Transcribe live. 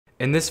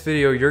In this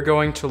video, you're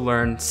going to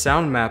learn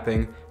sound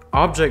mapping,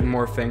 object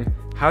morphing,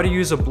 how to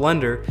use a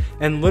blender,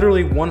 and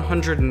literally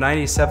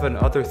 197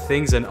 other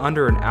things in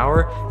under an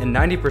hour, and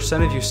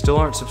 90% of you still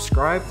aren't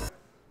subscribed?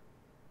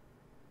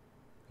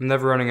 I'm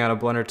never running out of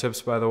blender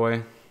tips, by the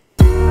way.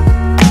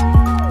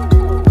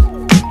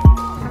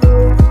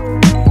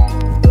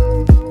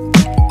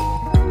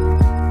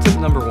 Tip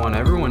number 1,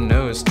 everyone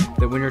knows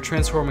that when you're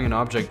transforming an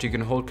object, you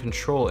can hold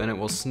control and it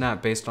will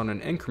snap based on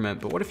an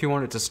increment, but what if you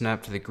want it to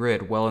snap to the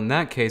grid? Well, in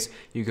that case,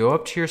 you go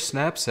up to your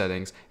snap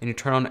settings and you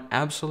turn on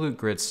absolute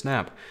grid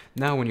snap.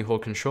 Now when you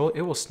hold control,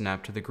 it will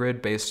snap to the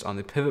grid based on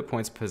the pivot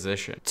point's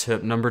position.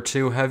 Tip number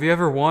 2, have you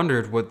ever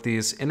wondered what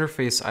these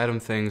interface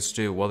item things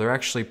do? Well, they're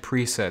actually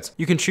presets.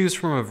 You can choose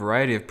from a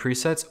variety of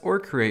presets or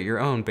create your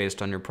own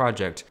based on your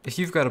project. If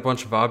you've got a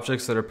bunch of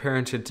objects that are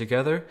parented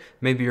together,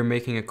 maybe you're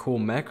making a cool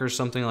mech or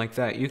something like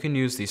that, you can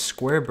use these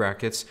square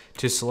brackets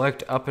to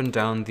select up and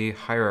down the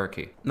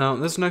hierarchy. Now,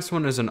 this next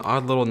one is an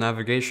odd little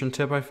navigation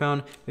tip I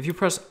found. If you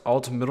press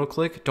Alt middle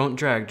click, don't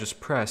drag,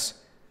 just press.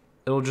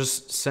 It'll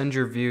just send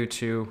your view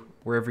to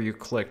wherever you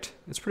clicked.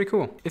 It's pretty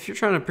cool. If you're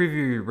trying to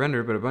preview your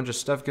render but a bunch of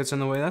stuff gets in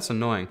the way, that's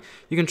annoying.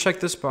 You can check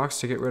this box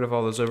to get rid of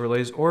all those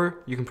overlays, or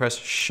you can press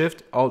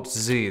Shift Alt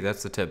Z,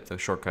 that's the tip, the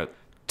shortcut.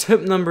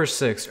 Tip number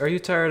 6, are you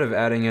tired of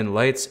adding in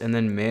lights and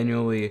then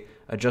manually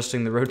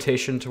adjusting the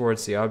rotation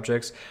towards the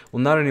objects?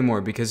 Well, not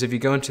anymore, because if you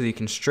go into the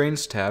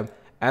Constraints tab,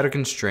 add a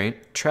constraint,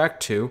 track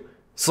 2,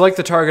 select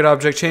the target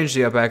object, change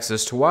the up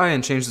axis to Y,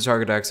 and change the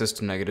target axis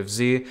to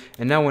 -Z,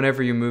 and now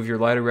whenever you move your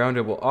light around,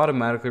 it will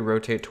automatically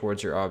rotate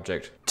towards your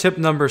object. Tip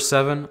number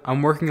 7,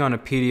 I'm working on a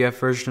PDF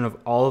version of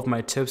all of my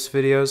tips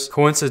videos.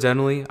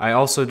 Coincidentally, I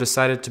also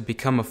decided to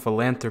become a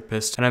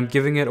philanthropist, and I'm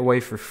giving it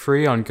away for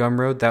free on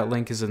Gumroad. That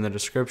link is in the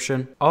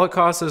description. All it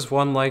costs is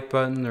one like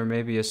button or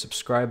maybe a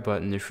subscribe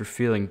button if you're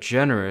feeling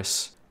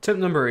generous. Tip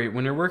number 8,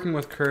 when you're working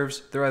with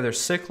curves, they're either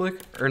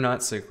cyclic or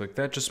not cyclic.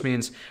 That just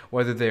means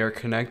whether they are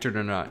connected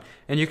or not.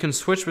 And you can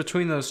switch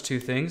between those two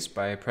things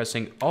by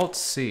pressing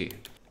Alt-C.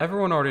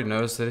 Everyone already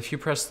knows that if you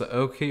press the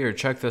O key or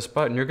check this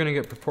button, you're going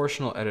to get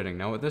proportional editing.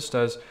 Now what this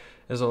does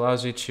is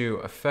allows you to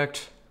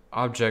affect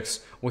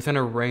objects within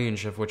a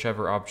range of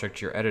whichever object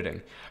you're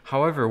editing.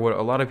 However, what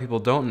a lot of people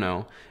don't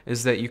know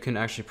is that you can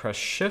actually press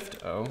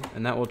Shift O,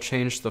 and that will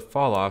change the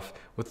fall off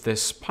with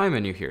this pie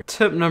menu here.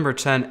 Tip number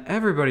 10,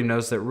 everybody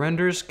knows that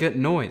renders get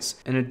noise,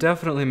 and it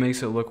definitely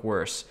makes it look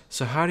worse.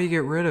 So how do you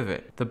get rid of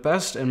it? The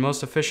best and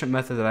most efficient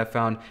method that I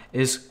found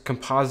is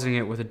compositing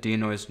it with a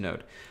denoise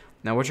node.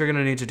 Now what you're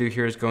going to need to do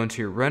here is go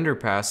into your render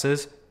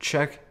passes,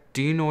 check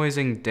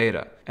denoising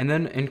data, and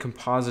then in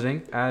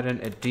compositing, add in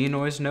a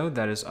denoise node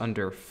that is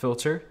under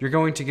filter. You're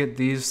going to get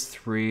these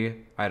 3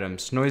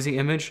 items: noisy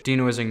image,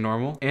 denoising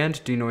normal,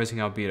 and denoising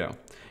albedo.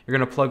 You're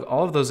going to plug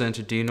all of those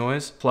into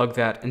denoise, plug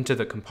that into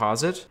the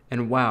composite,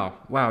 and wow,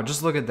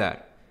 just look at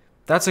that.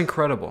 That's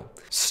incredible.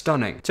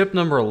 Stunning. Tip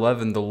number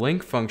 11, the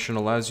link function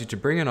allows you to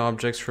bring in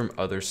objects from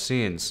other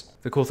scenes.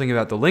 The cool thing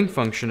about the link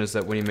function is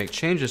that when you make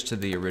changes to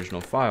the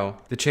original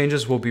file, the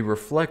changes will be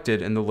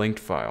reflected in the linked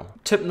file.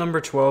 Tip number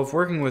 12,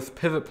 working with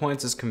pivot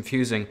points is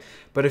confusing,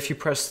 but if you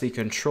press the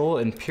Control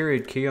and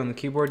period key on the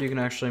keyboard, you can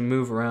actually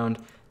move around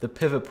the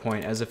pivot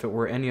point as if it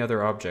were any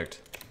other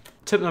object.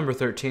 Tip number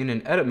 13,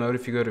 in edit mode,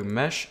 if you go to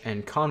Mesh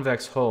and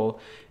Convex Hull,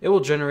 it will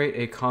generate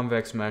a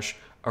convex mesh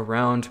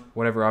around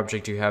whatever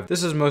object you have.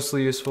 This is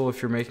mostly useful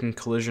if you're making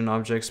collision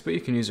objects, but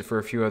you can use it for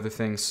a few other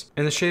things.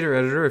 In the shader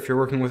editor, if you're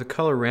working with a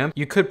color ramp,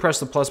 you could press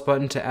the plus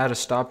button to add a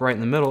stop right in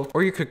the middle,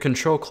 or you could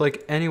control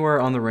click anywhere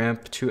on the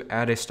ramp to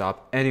add a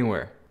stop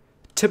anywhere.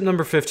 Tip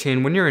number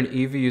 15, when you're in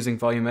Eevee using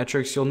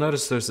volumetrics, you'll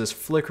notice there's this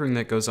flickering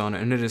that goes on,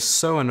 and it is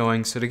so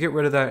annoying. So to get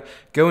rid of that,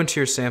 go into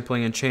your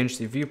sampling and change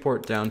the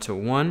viewport down to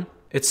 1.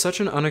 It's such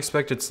an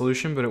unexpected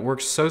solution, but it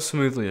works so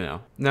smoothly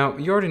now. Now,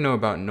 you already know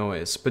about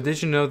noise, but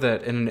did you know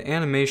that in an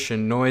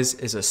animation, noise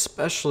is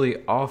especially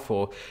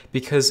awful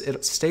because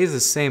it stays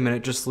the same and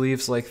it just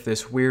leaves like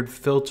this weird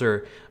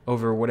filter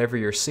over whatever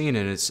you're seeing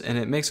and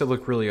it makes it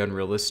look really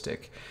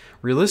unrealistic.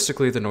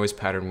 Realistically, the noise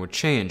pattern would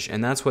change,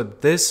 and that's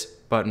what this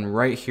button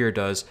right here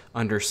does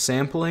under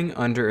Sampling,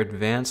 under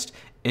Advanced,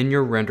 in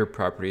your Render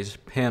Properties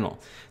panel.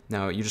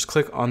 Now you just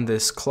click on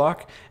this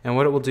clock, and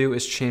what it will do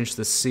is change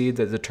the seed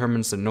that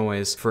determines the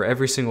noise for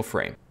every single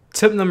frame.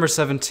 Tip number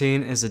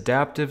 17 is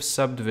adaptive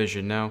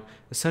subdivision. Now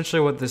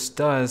essentially what this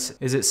does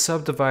is it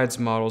subdivides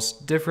models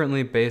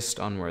differently based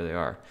on where they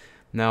are.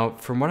 Now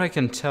from what I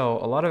can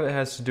tell, a lot of it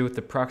has to do with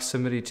the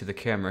proximity to the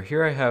camera.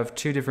 Here I have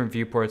 2 different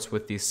viewports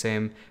with the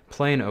same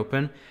plane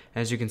open.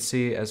 As you can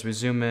see, as we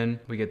zoom in,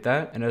 we get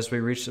that, and as we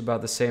reach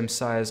about the same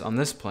size on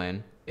this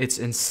plane, it's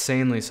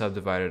insanely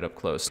subdivided up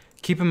close.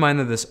 Keep in mind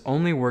that this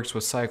only works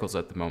with cycles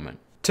at the moment.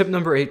 Tip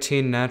number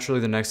 18,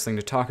 naturally the next thing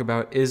to talk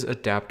about is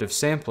adaptive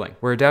sampling.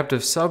 Where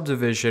adaptive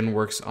subdivision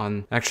works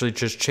on actually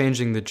just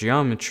changing the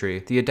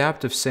geometry, the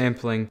adaptive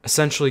sampling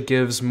essentially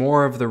gives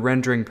more of the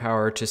rendering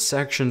power to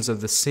sections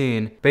of the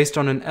scene based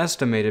on an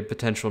estimated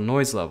potential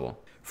noise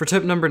level. For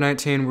tip number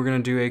 19, we're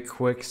going to do a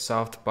quick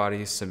soft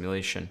body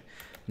simulation.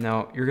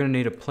 Now, you're going to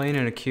need a plane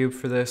and a cube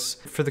for this.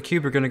 For the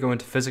cube, you're going to go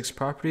into physics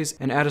properties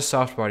and add a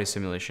soft body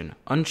simulation.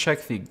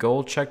 Uncheck the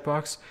gold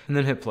checkbox and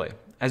then hit play.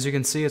 As you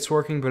can see, it's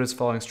working, but it's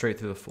falling straight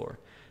through the floor.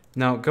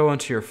 Now, go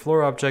onto your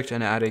floor object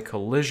and add a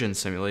collision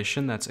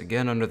simulation. That's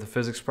again under the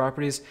physics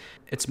properties.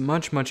 It's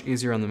much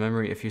easier on the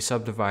memory if you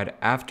subdivide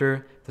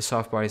after the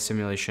soft body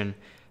simulation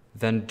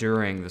than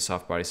during the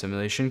soft body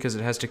simulation, because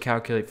it has to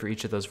calculate for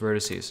each of those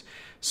vertices.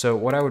 So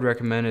what I would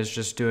recommend is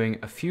just doing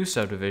a few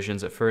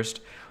subdivisions at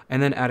first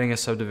and then adding a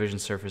subdivision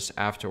surface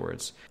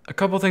afterwards. A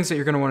couple things that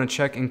you're going to want to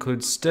check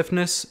include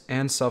stiffness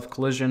and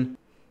self-collision.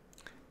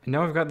 And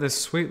now we've got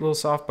this sweet little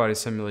soft body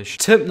simulation.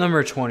 Tip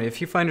number 20, if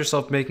you find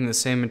yourself making the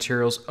same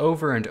materials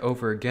over and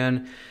over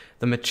again,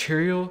 the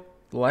material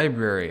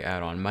library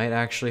add-on might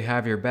actually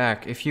have your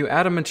back. If you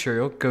add a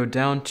material, go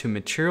down to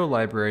Material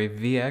Library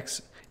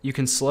VX. You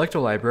can select a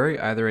library,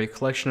 either a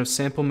collection of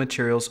sample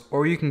materials,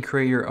 or you can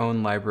create your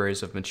own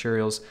libraries of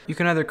materials. You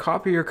can either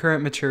copy your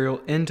current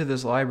material into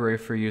this library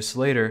for use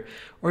later,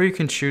 or you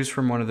can choose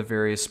from one of the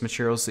various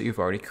materials that you've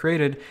already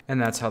created,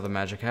 and that's how the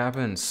magic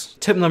happens.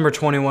 Tip number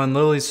 21,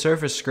 Lily's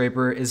Surface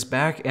Scraper is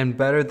back and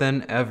better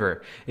than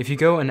ever. If you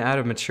go and add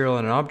a material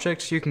and an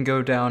object, you can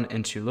go down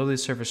into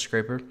Lily's Surface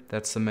Scraper,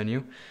 that's the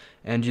menu,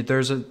 and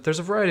there's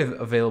a variety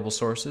of available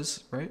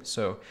sources, right?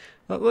 So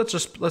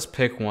let's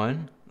pick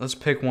one. Let's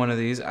pick one of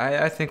these.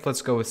 I think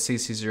let's go with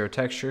CC0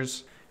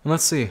 textures. And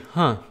let's see,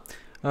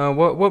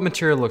 what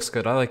material looks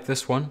good? I like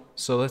this one.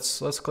 So let's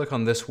click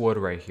on this wood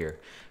right here.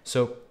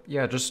 So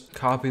yeah, just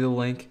copy the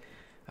link,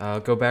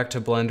 go back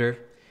to Blender.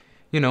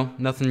 You know,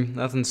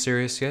 nothing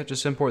serious yet.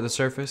 Just import the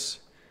surface,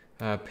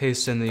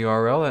 paste in the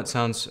URL. That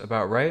sounds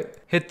about right.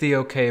 Hit the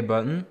OK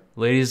button.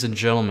 Ladies and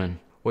gentlemen,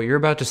 what you're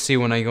about to see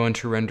when I go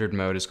into rendered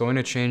mode is going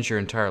to change your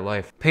entire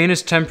life. Pain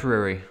is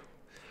temporary.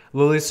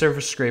 Lily's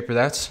Surface Scraper,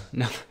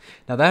 now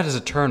that is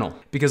eternal.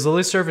 Because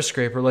Lily's Surface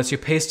Scraper lets you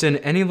paste in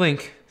any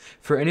link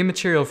for any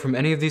material from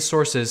any of these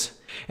sources,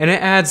 and it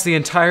adds the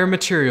entire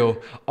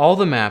material, all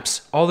the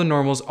maps, all the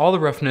normals, all the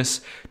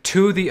roughness,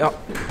 to the...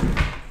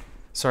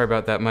 Sorry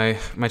about that,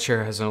 my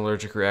chair has an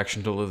allergic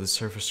reaction to Lily's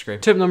Surface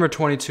Scraper. Tip number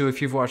 22,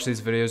 if you've watched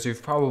these videos,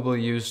 you've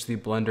probably used the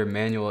Blender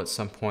manual at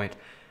some point,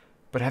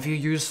 but have you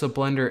used the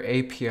Blender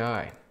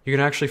API? You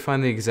can actually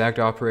find the exact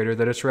operator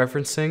that it's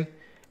referencing,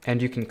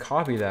 and you can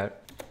copy that,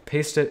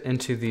 paste it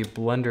into the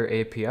Blender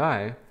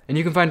API, and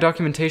you can find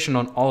documentation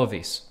on all of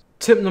these.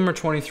 Tip number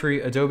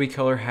 23, Adobe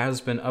Color has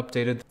been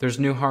updated. There's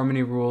new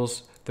harmony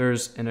rules,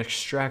 there's an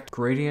extract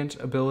gradient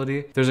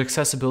ability, there's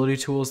accessibility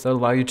tools that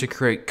allow you to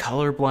create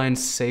colorblind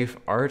safe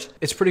art.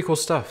 It's pretty cool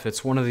stuff.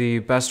 It's one of the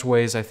best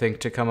ways, I think,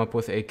 to come up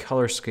with a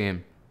color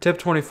scheme. Tip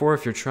 24,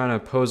 if you're trying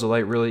to pose a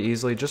light really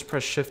easily, just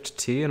press Shift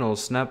T and it'll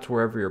snap to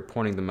wherever you're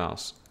pointing the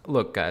mouse.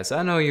 Look guys,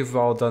 I know you've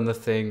all done the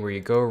thing where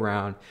you go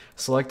around,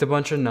 select a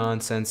bunch of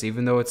nonsense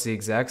even though it's the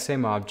exact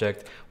same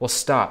object. Well,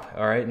 stop,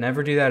 alright?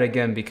 Never do that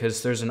again,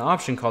 because there's an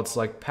option called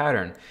Select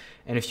Pattern.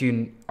 And if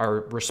you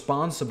are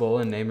responsible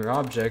and name your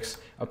objects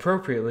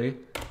appropriately,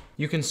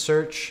 you can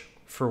search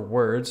for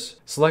words,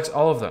 select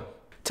all of them.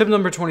 Tip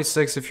number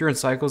 26, if you're in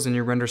Cycles and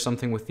you render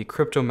something with the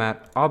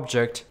CryptoMatte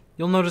object,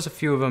 you'll notice a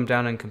few of them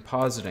down in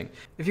compositing.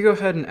 If you go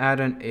ahead and add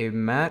in a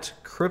matte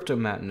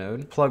CryptoMatte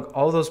node, plug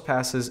all those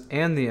passes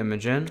and the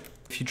image in.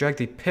 If you drag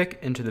the pick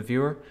into the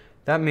viewer,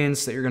 that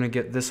means that you're going to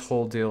get this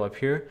whole deal up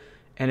here.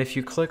 And if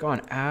you click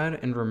on add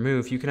and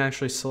remove, you can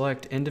actually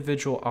select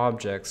individual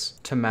objects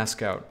to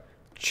mask out.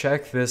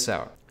 Check this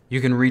out.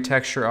 You can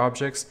retexture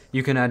objects,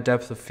 you can add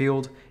depth of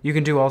field, you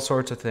can do all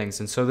sorts of things.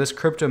 And so this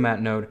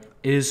CryptoMatte node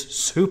is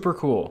super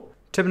cool.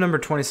 Tip number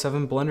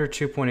 27, Blender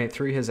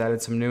 2.83 has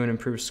added some new and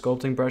improved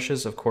sculpting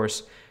brushes. Of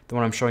course, the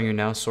one I'm showing you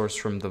now, sourced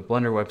from the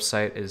Blender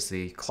website, is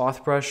the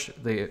cloth brush.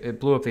 It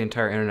blew up the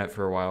entire internet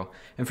for a while,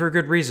 and for a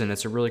good reason.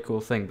 It's a really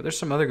cool thing, but there's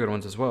some other good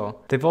ones as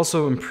well. They've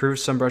also improved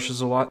some brushes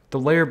a lot. The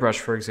layer brush,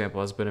 for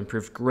example, has been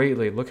improved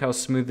greatly. Look how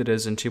smooth it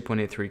is in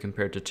 2.83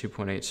 compared to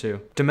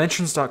 2.82.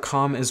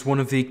 Dimensions.com is one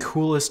of the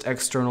coolest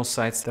external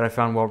sites that I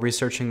found while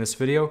researching this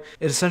video.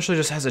 It essentially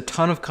just has a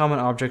ton of common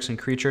objects and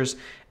creatures,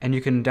 and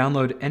you can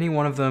download any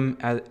one of them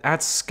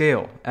at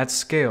scale.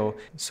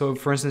 So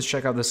for instance,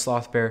 check out this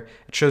sloth bear.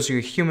 It shows you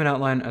a human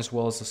outline as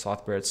well as the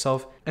sloth bear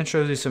itself, and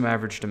shows you some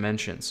average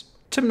dimensions.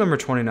 Tip number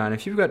 29,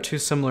 if you've got two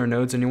similar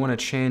nodes and you want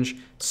to change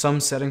some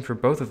setting for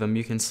both of them,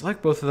 you can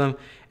select both of them,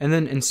 and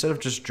then instead of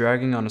just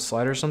dragging on a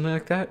slider or something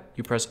like that,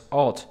 you press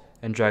Alt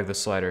and drag the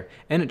slider,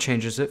 and it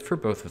changes it for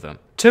both of them.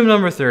 Tip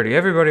number 30,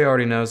 everybody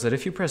already knows that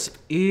if you press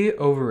E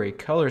over a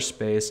color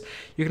space,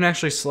 you can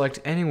actually select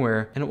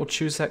anywhere and it will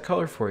choose that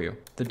color for you.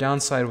 The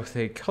downside with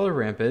a color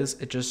ramp is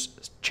it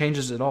just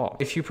changes it all.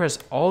 If you press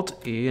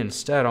Alt E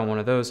instead on one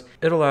of those,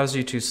 it allows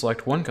you to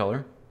select one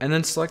color and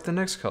then select the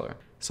next color.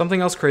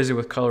 Something else crazy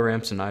with color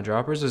ramps and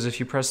eyedroppers is if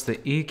you press the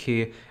E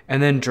key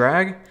and then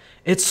drag,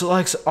 it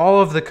selects all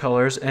of the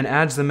colors and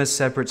adds them as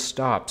separate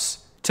stops.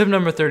 Tip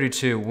number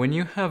 32, when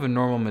you have a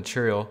normal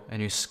material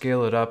and you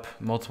scale it up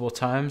multiple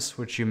times,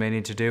 which you may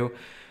need to do,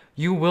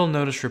 You will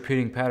notice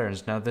repeating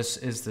patterns. Now this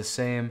is the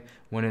same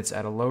when it's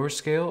at a lower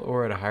scale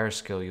or at a higher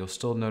scale. You'll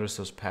still notice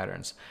those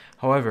patterns.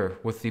 However,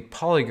 with the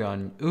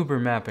polygon Uber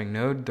mapping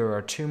node, there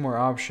are 2 more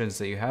options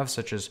that you have,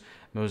 such as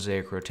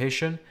mosaic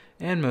rotation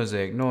and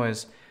mosaic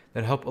noise,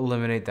 that help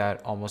eliminate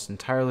that almost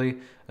entirely,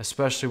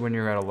 especially when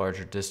you're at a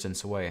larger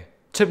distance away.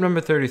 Tip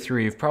number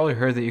 33, you've probably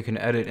heard that you can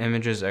edit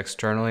images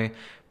externally,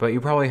 but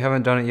you probably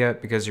haven't done it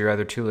yet because you're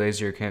either too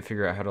lazy or can't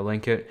figure out how to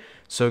link it.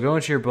 So go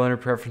into your Blender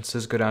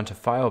preferences, go down to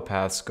File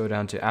Paths, go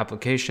down to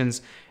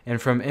Applications,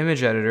 and from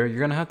Image Editor, you're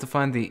going to have to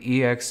find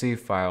the exe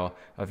file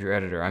of your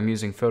editor. I'm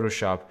using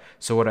Photoshop,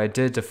 so what I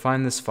did to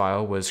find this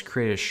file was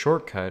create a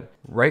shortcut,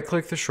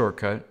 right-click the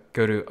shortcut,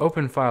 go to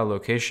Open File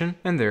Location,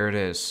 and there it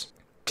is.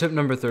 Tip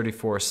number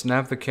 34,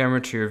 snap the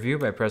camera to your view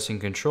by pressing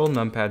Ctrl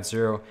numpad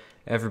 0.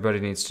 Everybody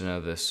needs to know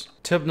this.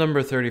 Tip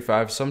number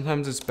 35,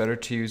 sometimes it's better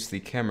to use the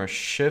camera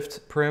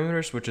shift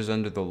parameters, which is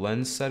under the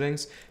lens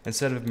settings,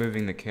 instead of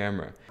moving the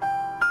camera.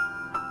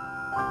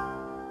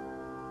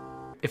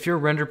 If your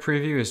render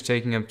preview is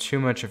taking up too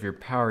much of your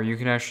power, you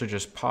can actually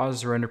just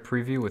pause the render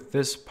preview with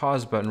this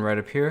pause button right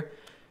up here,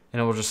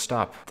 and it will just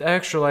stop. The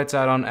Extra Lights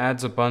add-on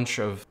adds a bunch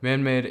of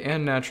man-made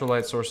and natural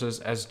light sources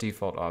as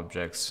default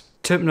objects.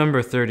 Tip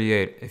number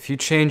 38, if you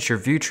change your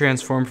view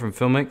transform from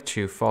filmic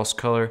to false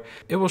color,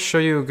 it will show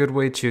you a good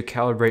way to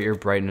calibrate your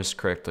brightness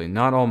correctly.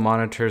 Not all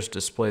monitors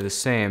display the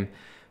same,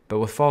 but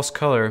with false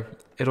color,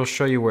 it'll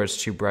show you where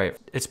it's too bright.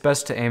 It's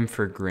best to aim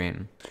for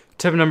green.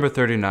 Tip number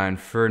 39,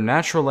 for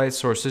natural light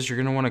sources, you're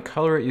going to want to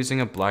color it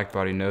using a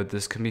blackbody node.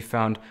 This can be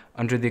found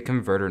under the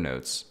converter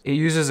nodes. It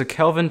uses a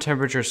Kelvin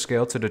temperature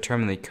scale to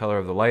determine the color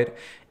of the light.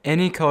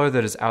 Any color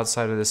that is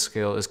outside of this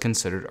scale is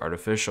considered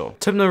artificial.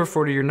 Tip number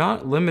 40, you're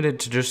not limited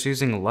to just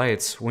using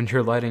lights when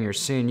you're lighting your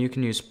scene. You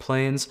can use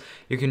planes,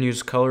 you can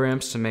use color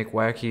ramps to make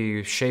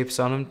wacky shapes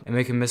on them and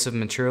make emissive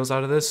materials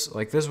out of this,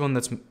 like this one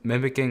that's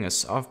mimicking a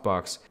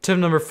softbox. Tip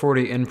number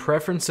 40, in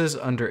preferences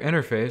under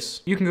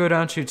interface, you can go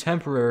down to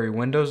temporary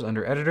windows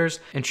under editors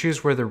and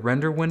choose where the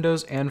render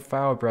windows and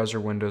file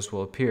browser windows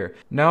will appear.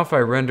 Now if I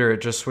render,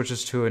 it just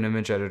switches to an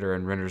image editor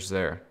and renders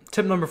there.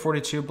 Tip number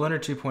 42, Blender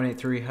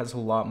 2.83 has a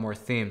lot more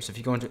themes. If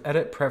you go into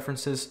Edit,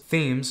 Preferences,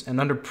 Themes,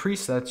 and under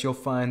Presets, you'll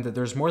find that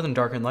there's more than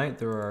dark and light.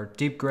 There are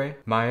Deep Gray,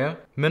 Maya,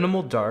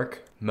 Minimal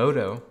Dark,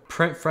 Modo,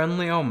 Print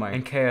Friendly, oh my,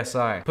 and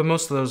KSI. But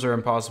most of those are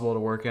impossible to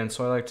work in,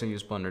 so I like to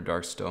use Blender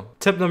Dark still.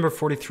 Tip number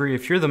 43,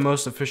 if you're the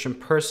most efficient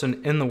person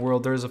in the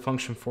world, there is a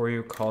function for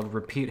you called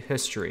Repeat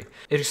History.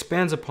 It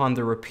expands upon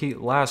the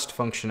Repeat Last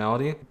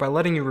functionality by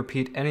letting you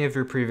repeat any of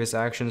your previous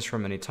actions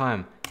from any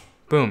time.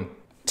 Boom.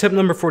 Tip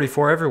number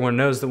 44, everyone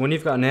knows that when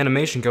you've got an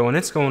animation going,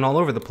 it's going all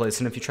over the place,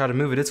 and if you try to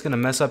move it, it's going to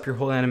mess up your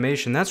whole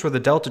animation. That's where the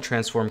delta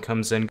transform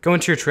comes in. Go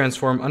into your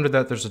transform, under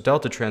that there's a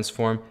delta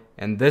transform,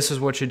 and this is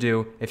what you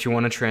do if you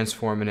want to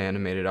transform an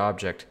animated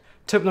object.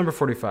 Tip number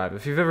 45,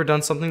 if you've ever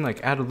done something like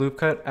add a loop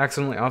cut,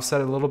 accidentally offset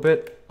it a little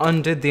bit,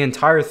 undid the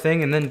entire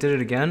thing, and then did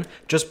it again,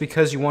 just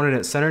because you wanted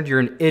it centered, you're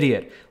an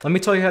idiot. Let me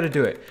tell you how to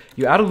do it.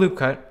 You add a loop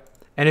cut,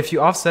 and if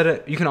you offset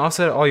it, you can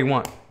offset it all you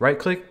want. Right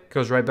click,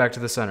 goes right back to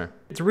the center.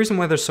 The reason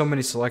why there's so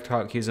many select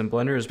hotkeys in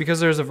Blender is because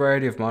there's a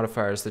variety of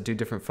modifiers that do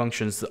different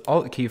functions. The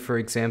Alt key, for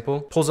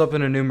example, pulls up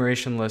an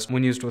enumeration list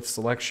when used with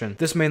selection.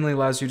 This mainly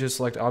allows you to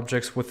select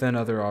objects within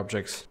other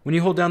objects. When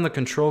you hold down the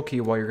Control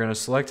key while you're going to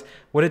select,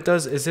 what it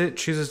does is it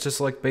chooses to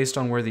select based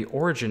on where the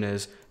origin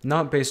is,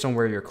 not based on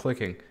where you're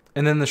clicking.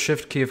 And then the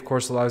Shift key, of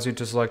course, allows you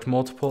to select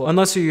multiple,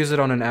 unless you use it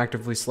on an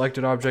actively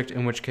selected object,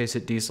 in which case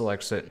it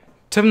deselects it.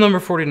 Tip number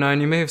 49,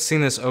 you may have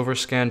seen this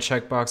overscan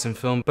checkbox in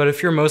film, but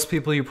if you're most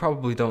people, you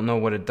probably don't know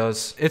what it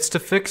does. It's to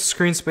fix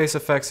screen space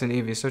effects in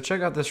Eevee, so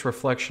check out this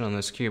reflection on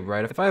this cube,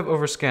 right? If I have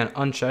overscan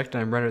unchecked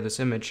and I render this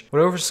image,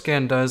 what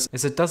overscan does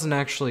is it doesn't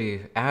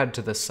actually add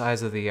to the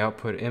size of the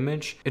output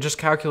image. It just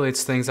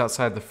calculates things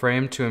outside the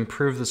frame to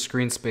improve the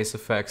screen space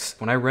effects.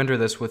 When I render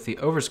this with the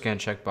overscan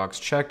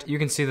checkbox checked, you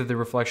can see that the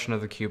reflection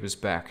of the cube is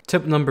back.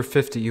 Tip number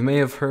 50, you may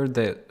have heard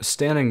that a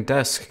standing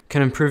desk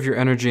can improve your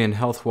energy and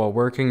health while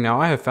working. Now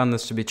I have found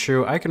this to be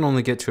true. I can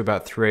only get to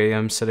about 3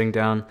 AM sitting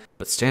down,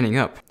 but standing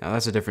up, now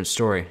that's a different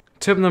story.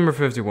 Tip number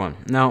 51.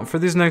 Now, for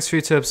these next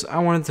few tips, I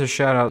wanted to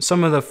shout out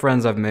some of the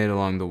friends I've made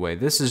along the way.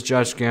 This is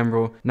Josh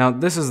Gambrel. Now,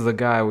 this is the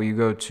guy you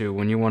go to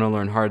when you want to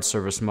learn hard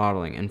surface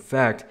modeling. In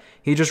fact,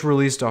 he just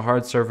released a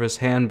hard surface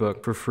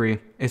handbook for free.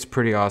 It's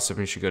pretty awesome.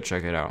 You should go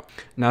check it out.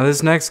 Now,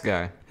 this next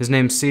guy, his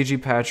name's CG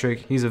Patrick.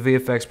 He's a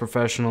VFX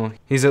professional.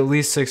 He's at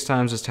least 6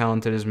 times as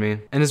talented as me,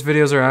 and his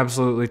videos are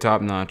absolutely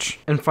top notch.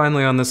 And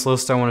finally on this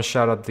list, I want to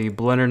shout out the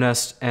Blender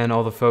Nest and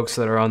all the folks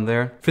that are on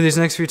there. For these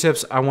next few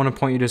tips, I want to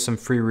point you to some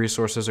free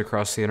resources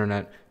across the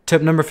internet.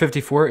 Tip number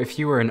 54, if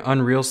you are an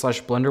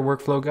Unreal/Blender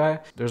workflow guy,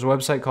 there's a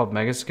website called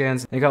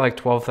Megascans. They got like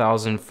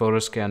 12,000 photo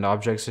scanned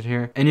objects in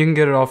here, and you can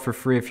get it all for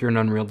free if you're an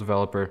Unreal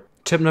developer.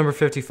 Tip number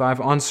 55,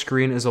 on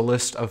screen is a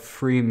list of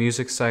free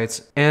music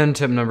sites. And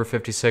tip number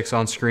 56,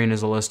 on screen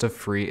is a list of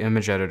free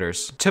image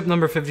editors. Tip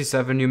number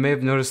 57, you may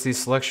have noticed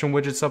these selection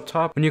widgets up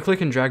top. When you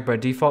click and drag by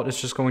default, it's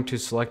just going to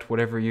select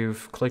whatever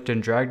you've clicked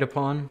and dragged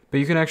upon. But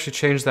you can actually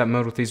change that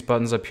mode with these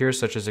buttons up here,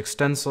 such as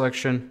extend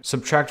selection,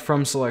 subtract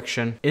from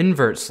selection,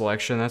 invert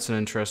selection, that's an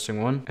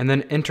interesting one, and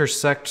then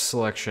intersect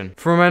selection.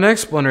 For my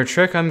next Blender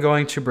trick, I'm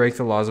going to break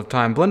the laws of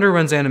time. Blender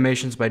runs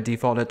animations by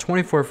default at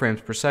 24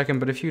 frames per second,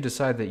 but if you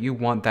decide that you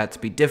want that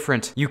to be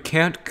different, you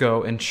can't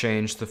go and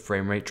change the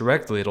frame rate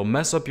directly. It'll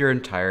mess up your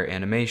entire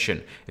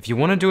animation. If you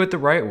want to do it the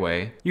right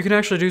way, you can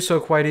actually do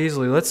so quite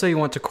easily. Let's say you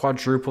want to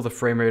quadruple the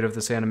frame rate of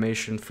this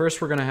animation.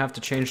 First, we're going to have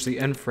to change the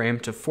end frame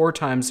to 4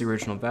 times the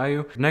original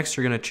value. Next,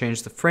 you're going to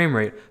change the frame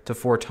rate to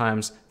 4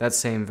 times that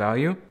same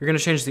value. You're going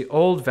to change the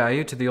old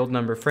value to the old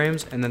number of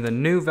frames, and then the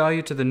new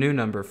value to the new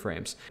number of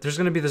frames. There's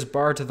going to be this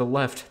bar to the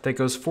left that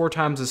goes 4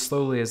 times as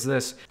slowly as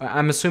this.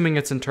 I'm assuming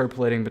it's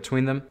interpolating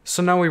between them.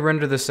 So now we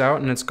render this out,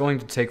 and it's going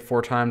to take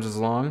 4 times as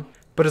long.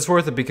 But it's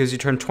worth it because you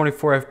turn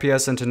 24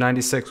 FPS into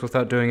 96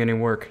 without doing any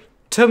work.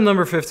 Tip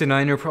number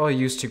 59, you're probably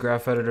used to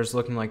graph editors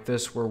looking like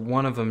this, where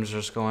one of them is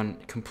just going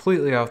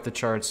completely off the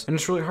charts, and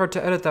it's really hard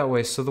to edit that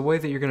way, so the way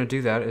that you're going to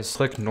do that is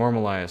click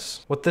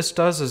normalize. What this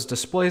does is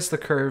displays the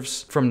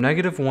curves from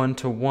 -1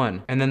 to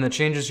 1, and then the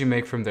changes you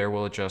make from there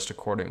will adjust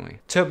accordingly.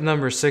 Tip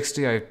number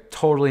 60, I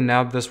totally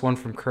nabbed this one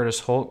from Curtis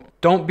Holt.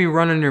 Don't be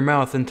running your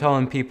mouth and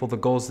telling people the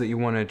goals that you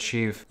want to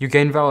achieve. You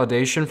gain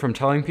validation from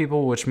telling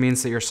people, which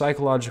means that you're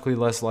psychologically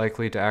less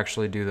likely to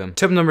actually do them.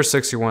 Tip number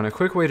 61, a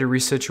quick way to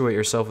resituate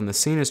yourself in the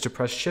scene is to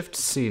press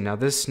Shift-C. Now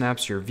this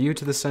snaps your view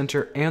to the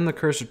center and the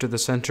cursor to the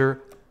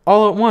center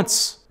all at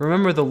once.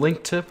 Remember the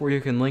link tip where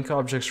you can link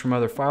objects from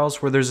other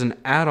files, where there's an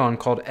add-on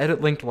called Edit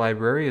Linked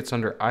Library. It's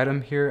under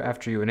Item here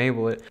after you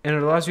enable it, and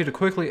it allows you to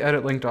quickly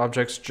edit linked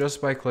objects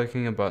just by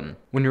clicking a button.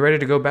 When you're ready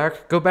to go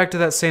back to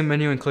that same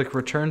menu and click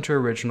Return to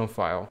Original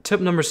File.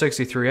 Tip number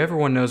 63,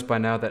 everyone knows by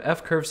now that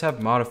F-curves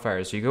have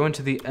modifiers. You go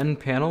into the End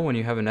panel when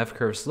you have an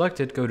F-curve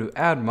selected, go to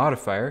Add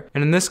Modifier,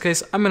 and in this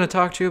case, I'm going to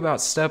talk to you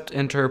about stepped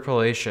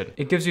interpolation.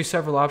 It gives you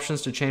several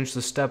options to change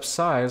the step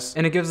size,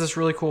 and it gives this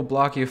really cool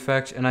blocky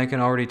effect, and I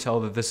can already tell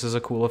that this is a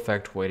cool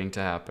effect waiting to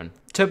happen.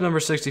 Tip number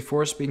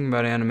 64, speaking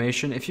about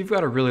animation, if you've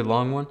got a really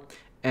long one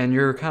and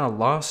you're kind of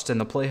lost and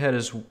the playhead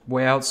is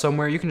way out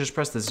somewhere, you can just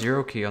press the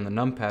 0 key on the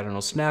numpad and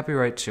it'll snap you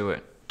right to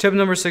it. Tip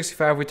number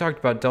 65, we talked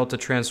about delta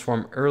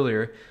transform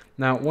earlier.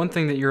 Now, one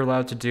thing that you're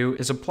allowed to do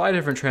is apply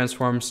different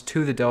transforms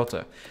to the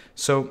delta.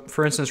 So,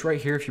 for instance, right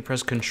here, if you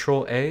press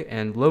Control A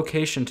and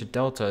location to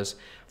deltas,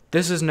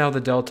 this is now the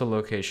delta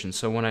location,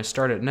 so when I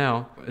start it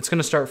now, it's going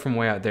to start from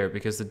way out there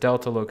because the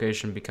delta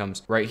location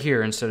becomes right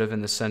here instead of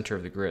in the center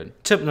of the grid.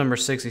 Tip number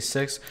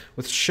 66,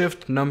 with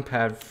Shift,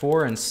 Numpad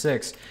 4, and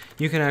 6,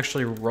 you can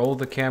actually roll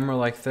the camera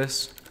like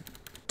this.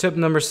 Tip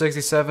number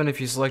 67,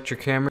 if you select your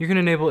camera, you can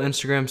enable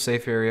Instagram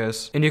safe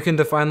areas, and you can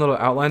define little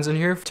outlines in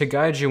here to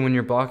guide you when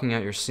you're blocking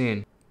out your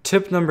scene.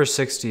 Tip number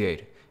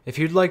 68. If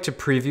you'd like to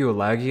preview a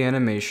laggy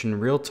animation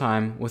real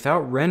time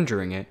without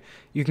rendering it,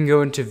 you can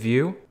go into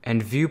View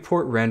and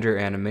Viewport Render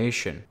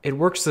Animation. It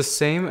works the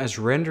same as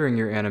rendering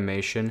your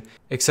animation,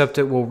 except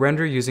it will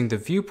render using the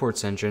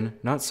Viewports engine,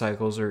 not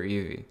Cycles or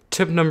Eevee.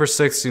 Tip number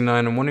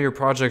 69, on one of your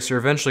projects you're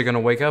eventually going to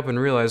wake up and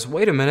realize,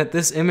 wait a minute,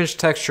 this image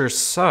texture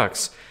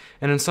sucks.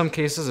 And in some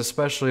cases,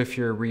 especially if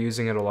you're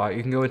reusing it a lot,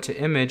 you can go into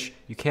Image,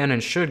 you can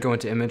and should go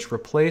into Image,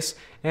 Replace,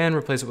 and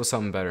replace it with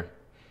something better.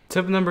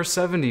 Tip number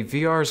 70,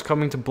 VR is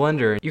coming to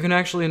Blender. You can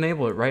actually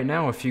enable it right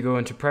now if you go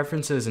into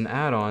Preferences and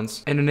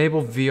Add-ons and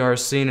enable VR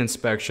Scene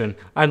Inspection.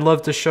 I'd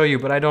love to show you,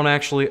 but I don't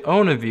actually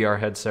own a VR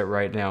headset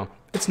right now.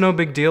 It's no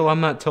big deal, I'm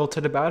not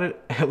tilted about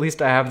it. At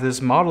least I have this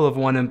model of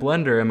one in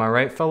Blender, am I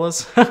right,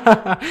 fellas?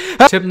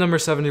 Tip number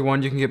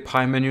 71, you can get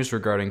pie menus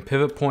regarding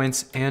pivot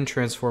points and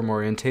transform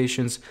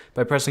orientations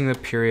by pressing the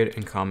period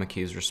and comma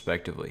keys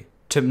respectively.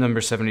 Tip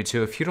number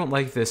 72, if you don't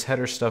like this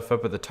header stuff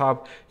up at the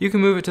top, you can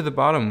move it to the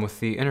bottom with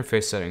the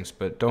interface settings,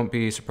 but don't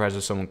be surprised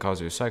if someone calls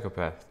you a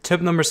psychopath.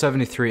 Tip number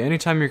 73,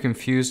 anytime you're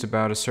confused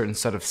about a certain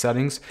set of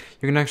settings,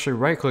 you can actually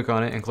right-click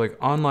on it and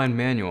click Online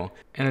Manual,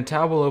 and a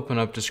tab will open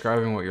up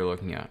describing what you're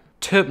looking at.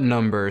 Tip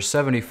number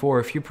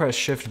 74, if you press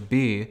Shift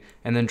B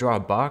and then draw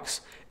a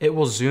box, it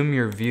will zoom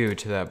your view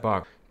to that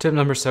box. Tip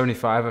number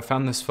 75, I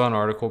found this fun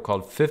article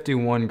called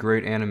 51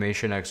 Great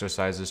Animation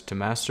Exercises to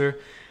Master,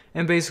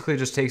 and basically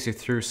just takes you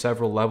through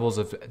several levels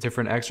of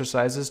different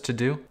exercises to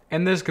do.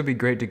 And this could be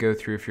great to go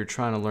through if you're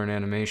trying to learn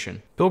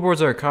animation.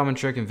 Billboards are a common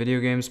trick in video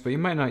games, but you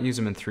might not use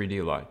them in 3D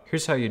a lot.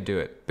 Here's how you do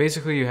it.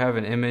 Basically, you have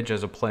an image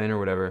as a plane or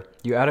whatever.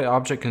 You add an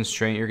object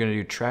constraint, you're going to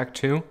do track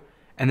 2,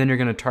 and then you're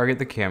going to target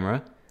the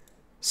camera,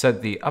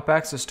 set the up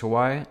axis to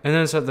Y, and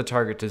then set the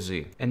target to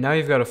Z. And now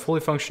you've got a fully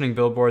functioning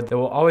billboard that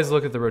will always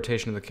look at the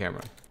rotation of the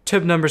camera.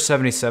 Tip number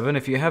 77,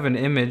 if you have an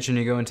image and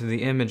you go into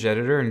the image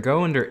editor and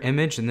go under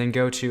image and then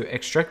go to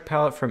extract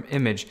palette from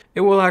image,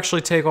 it will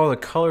actually take all the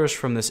colors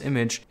from this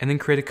image and then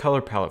create a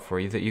color palette for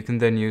you that you can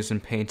then use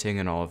in painting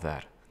and all of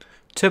that.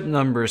 Tip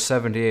number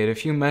 78,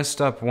 if you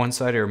messed up one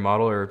side of your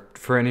model or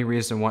for any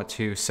reason want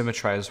to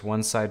symmetrize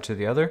one side to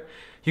the other,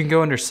 you can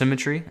go under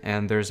Symmetry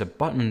and there's a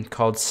button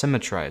called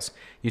Symmetrize.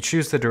 You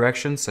choose the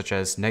directions such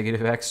as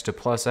 -x to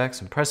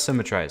 +x and press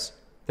Symmetrize.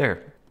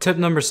 There. Tip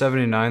number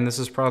 79, this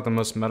is probably the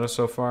most meta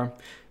so far.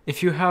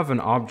 If you have an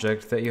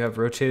object that you have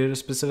rotated a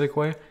specific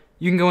way,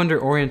 you can go under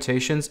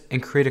Orientations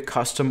and create a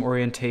custom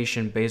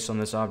orientation based on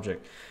this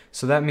object.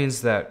 So that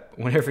means that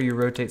whenever you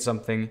rotate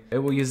something, it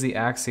will use the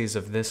axes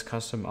of this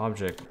custom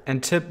object.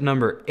 And tip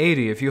number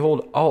 80, if you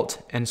hold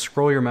Alt and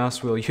scroll your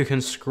mouse wheel, you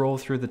can scroll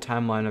through the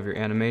timeline of your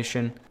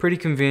animation. Pretty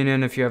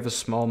convenient if you have a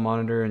small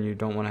monitor and you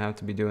don't want to have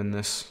to be doing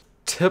this.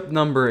 Tip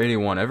number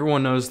 81,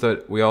 everyone knows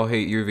that we all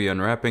hate UV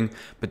unwrapping,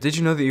 but did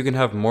you know that you can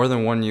have more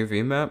than one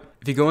UV map?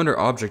 If you go under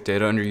Object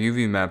Data under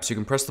UV Maps, you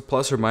can press the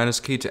plus or minus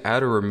key to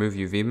add or remove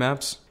UV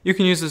maps. You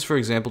can use this, for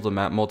example, to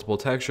map multiple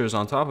textures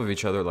on top of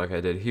each other like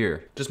I did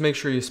here. Just make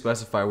sure you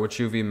specify which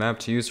UV map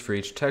to use for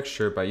each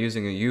texture by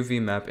using a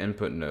UV map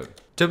input node.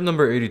 Tip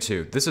number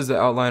 82, this is the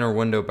outliner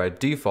window by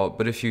default,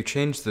 but if you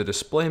change the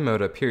display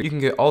mode up here, you can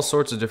get all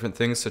sorts of different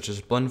things such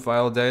as blend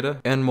file data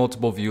and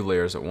multiple view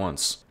layers at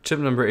once. Tip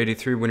number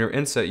 83, when you're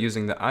inset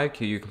using the I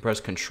key, you can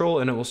press Control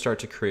and it will start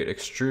to create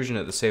extrusion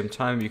at the same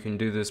time. You can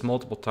do this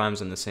multiple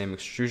times in the same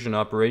extrusion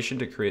operation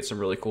to create some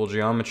really cool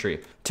geometry.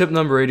 Tip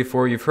number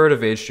 84, you've heard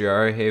of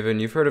HDRI Haven,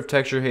 you've heard of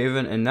Texture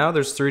Haven, and now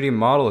there's 3D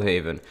Model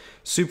Haven.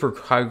 Super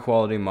high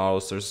quality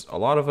models, there's a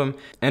lot of them,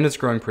 and it's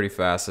growing pretty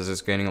fast as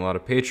it's gaining a lot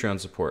of Patreon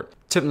support.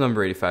 Tip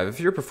number 85, if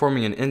you're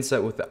performing an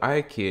inset with the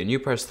I key and you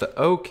press the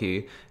O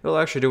key, it'll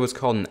actually do what's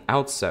called an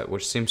outset,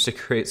 which seems to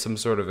create some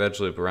sort of edge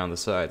loop around the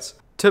sides.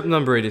 Tip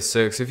number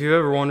 86, if you've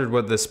ever wondered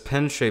what this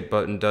pen shape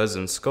button does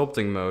in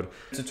sculpting mode,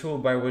 it's a tool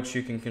by which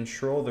you can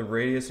control the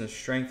radius and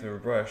strength of a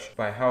brush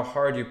by how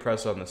hard you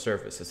press on the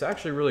surface. It's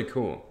actually really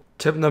cool.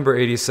 Tip number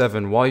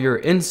 87, while you're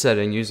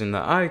insetting using the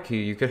I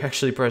key, you could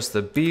actually press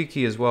the B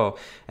key as well,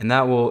 and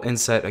that will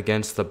inset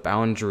against the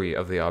boundary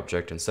of the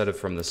object instead of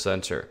from the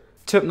center.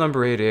 Tip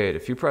number 88,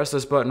 if you press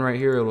this button right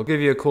here, it'll give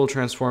you a cool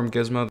transform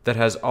gizmo that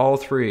has all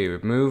three,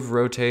 move,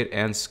 rotate,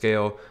 and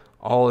scale,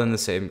 all in the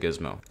same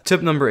gizmo.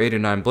 Tip number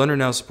 89, Blender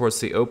now supports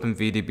the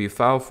OpenVDB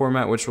file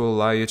format, which will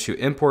allow you to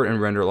import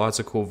and render lots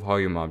of cool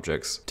volume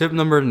objects. Tip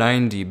number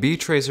 90,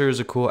 B-Tracer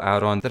is a cool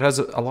add-on that has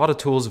a lot of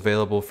tools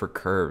available for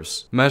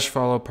curves. Mesh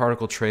follow,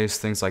 particle trace,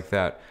 things like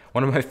that.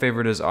 One of my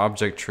favorite is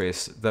Object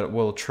Trace, that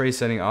will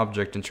trace any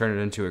object and turn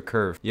it into a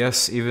curve.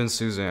 Yes, even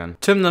Suzanne.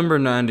 Tip number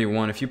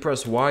 91, if you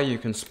press Y, you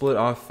can split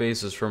off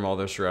faces from all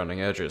their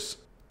surrounding edges.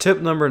 Tip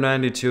number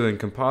 92, in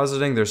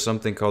compositing, there's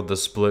something called the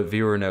split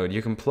viewer node.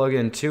 You can plug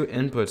in two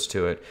inputs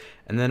to it,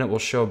 and then it will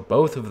show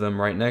both of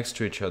them right next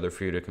to each other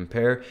for you to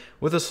compare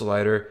with a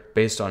slider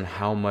based on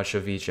how much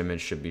of each image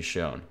should be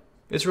shown.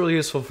 It's really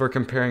useful for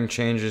comparing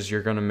changes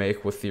you're going to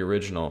make with the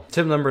original.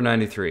 Tip number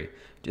 93,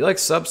 do you like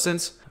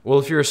Substance? Well,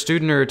 if you're a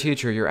student or a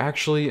teacher, you're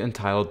actually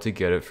entitled to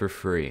get it for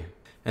free.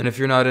 And if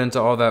you're not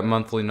into all that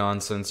monthly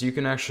nonsense, you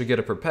can actually get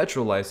a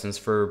perpetual license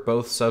for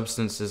both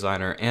Substance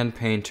Designer and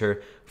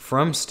Painter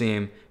from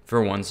Steam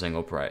for one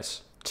single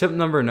price. Tip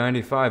number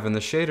 95, in the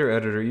shader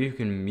editor you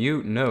can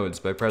mute nodes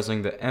by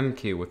pressing the M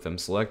key with them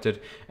selected,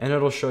 and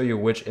it'll show you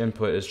which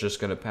input is just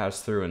going to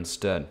pass through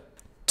instead.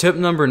 Tip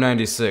number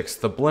 96,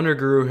 the Blender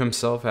Guru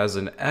himself has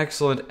an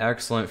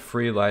excellent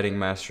free lighting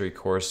mastery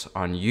course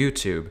on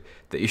YouTube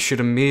that you should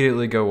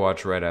immediately go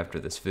watch right after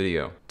this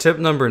video. Tip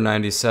number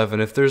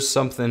 97, if there's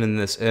something in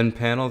this end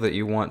panel that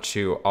you want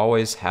to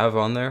always have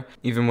on there,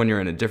 even when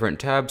you're in a different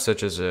tab,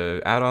 such as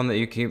an add-on that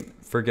you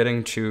keep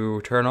forgetting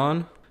to turn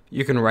on,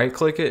 you can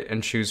right-click it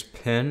and choose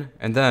Pin,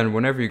 and then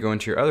whenever you go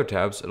into your other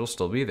tabs, it'll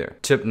still be there.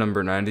 Tip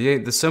number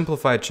 98, the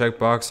Simplified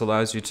checkbox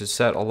allows you to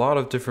set a lot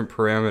of different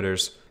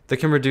parameters that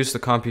can reduce the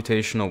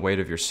computational weight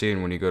of your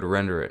scene when you go to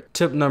render it.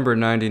 Tip number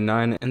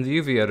 99, in the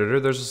UV editor,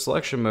 there's a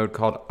selection mode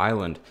called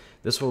Island.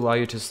 This will allow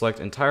you to select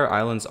entire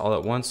islands all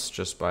at once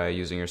just by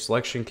using your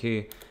selection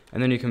key,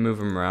 and then you can move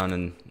them around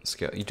and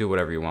scale. You do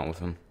whatever you want with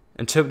them.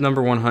 And tip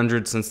number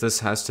 100, since this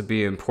has to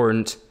be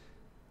important,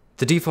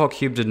 the default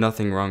cube did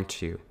nothing wrong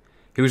to you.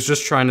 He was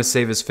just trying to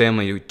save his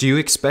family. Do you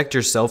expect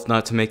yourself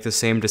not to make the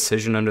same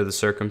decision under the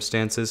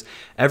circumstances?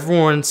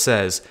 Everyone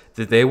says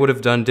that they would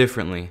have done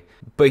differently,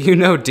 but you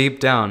know deep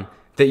down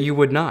that you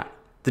would not.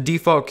 The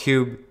default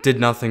cube did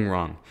nothing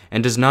wrong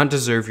and does not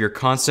deserve your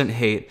constant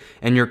hate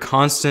and your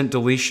constant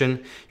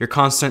deletion, your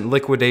constant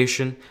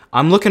liquidation.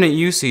 I'm looking at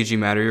you, CG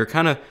Matter.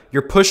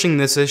 You're pushing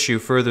this issue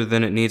further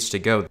than it needs to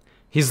go.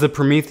 He's the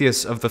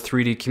Prometheus of the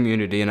 3D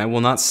community, and I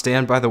will not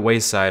stand by the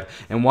wayside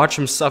and watch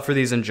him suffer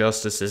these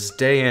injustices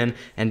day in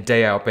and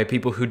day out by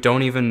people who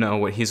don't even know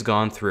what he's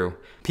gone through.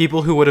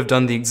 People who would have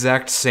done the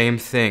exact same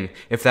thing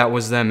if that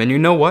was them. And you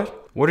know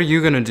what? What are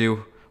you gonna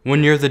do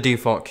when you're the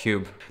default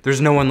cube?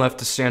 There's no one left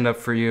to stand up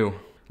for you.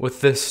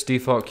 With this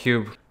default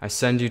cube, I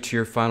send you to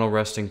your final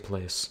resting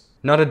place.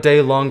 Not a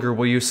day longer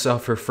will you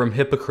suffer from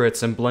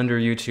hypocrites and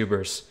Blender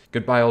YouTubers.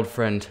 Goodbye, old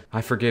friend. I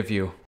forgive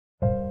you.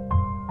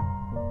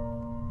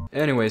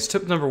 Anyways,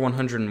 tip number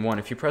 101,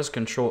 if you press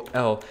Control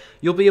L,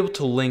 you'll be able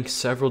to link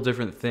several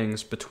different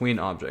things between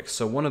objects.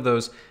 So one of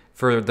those,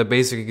 for the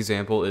basic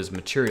example, is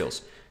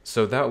materials.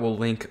 So that will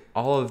link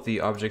all of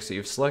the objects that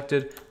you've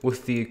selected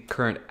with the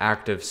current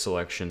active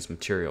selections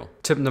material.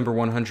 Tip number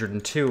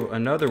 102,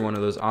 another one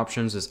of those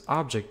options is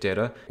object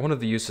data. One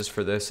of the uses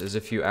for this is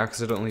if you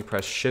accidentally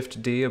press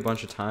Shift D a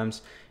bunch of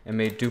times and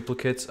made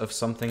duplicates of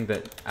something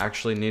that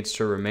actually needs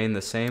to remain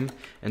the same,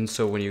 and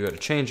so when you go to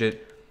change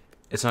it,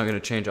 it's not going to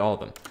change all of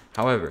them.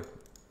 However,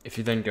 if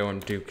you then go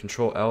and do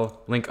Control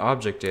L, link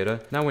object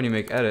data, now when you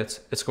make edits,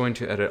 it's going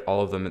to edit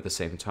all of them at the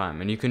same time.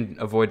 And you can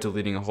avoid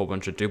deleting a whole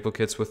bunch of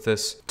duplicates with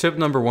this. Tip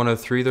number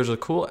 103, there's a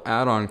cool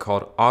add-on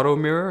called Auto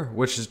Mirror,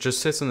 which just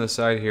sits on the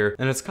side here.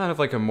 And it's kind of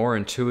like a more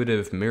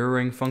intuitive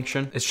mirroring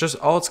function. It's just,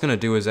 all it's going to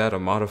do is add a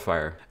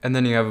modifier. And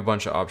then you have a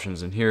bunch of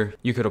options in here.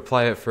 You could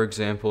apply it, for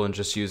example, and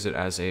just use it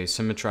as a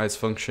symmetrize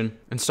function.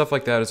 And stuff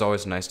like that is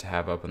always nice to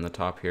have up on the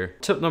top here.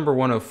 Tip number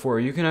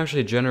 104, you can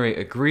actually generate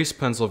a grease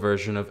pencil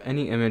version of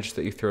any image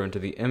that you throw into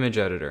the image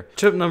editor.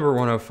 Tip number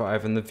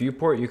 105, in the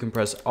viewport you can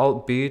press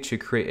Alt B to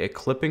create a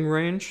clipping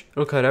range.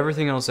 It'll cut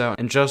everything else out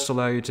and just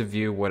allow you to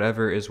view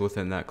whatever is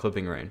within that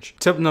clipping range.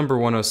 Tip number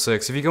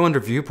 106, if you go under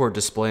viewport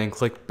display and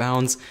click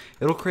bounds,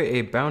 it'll create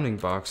a bounding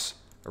box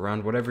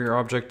around whatever your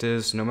object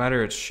is, no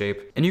matter its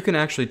shape. And you can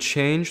actually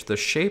change the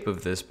shape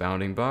of this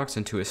bounding box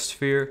into a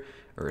sphere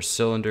or a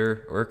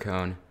cylinder or a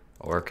cone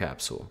or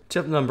capsule.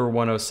 Tip number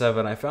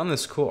 107, I found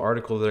this cool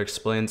article that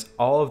explains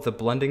all of the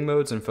blending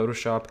modes in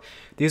Photoshop.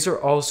 These are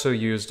also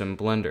used in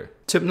Blender.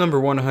 Tip number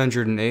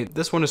 108,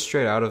 this one is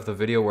straight out of the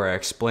video where I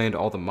explained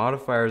all the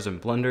modifiers in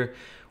Blender,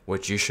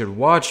 which you should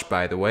watch,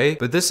 by the way,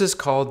 but this is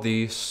called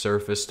the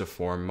surface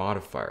deform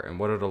modifier, and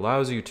what it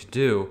allows you to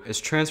do is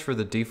transfer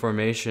the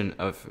deformation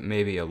of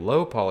maybe a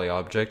low poly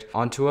object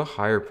onto a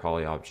higher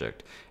poly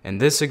object. In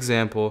this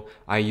example,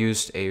 I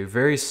used a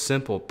very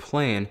simple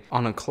plane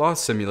on a cloth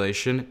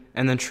simulation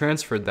and then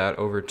transferred that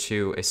over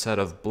to a set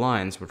of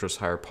blinds, which was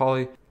higher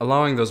poly,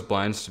 allowing those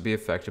blinds to be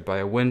affected by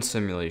a wind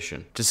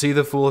simulation. To see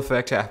the full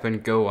effect happen,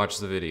 go watch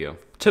the video.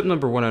 Tip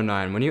number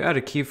 109, when you add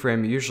a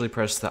keyframe, you usually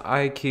press the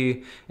I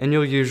key, and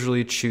you'll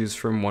usually choose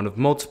from one of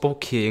multiple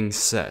keying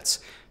sets.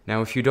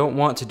 Now, if you don't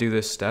want to do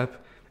this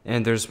step,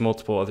 and there's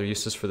multiple other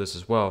uses for this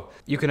as well,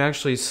 you can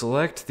actually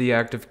select the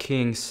active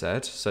keying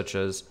set, such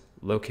as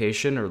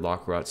location or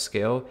lock route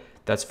scale.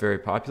 That's very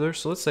popular,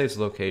 so let's say it's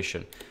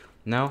location.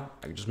 Now,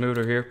 I can just move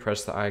it over here,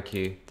 press the I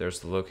key, there's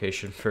the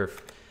location for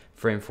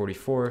frame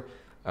 44.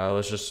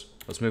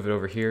 Let's move it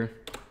over here.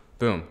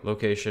 Boom,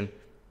 location.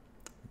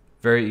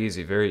 Very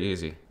easy, very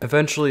easy.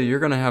 Eventually, you're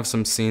gonna have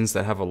some scenes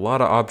that have a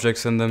lot of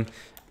objects in them,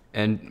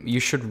 and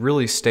you should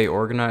really stay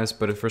organized,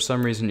 but if for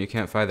some reason you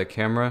can't find the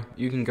camera,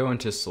 you can go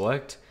into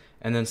select,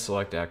 and then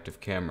select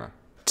active camera.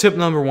 Tip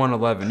number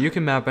 111, you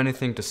can map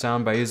anything to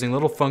sound by using a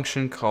little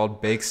function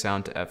called bake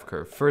sound to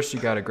F-curve. First,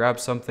 you gotta grab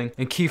something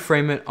and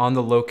keyframe it on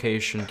the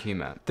location key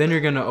map. Then you're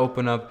gonna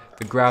open up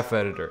the graph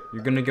editor.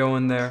 You're gonna go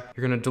in there,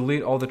 you're gonna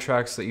delete all the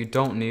tracks that you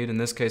don't need. In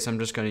this case, I'm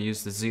just gonna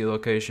use the Z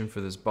location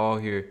for this ball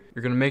here.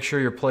 You're gonna make sure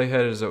your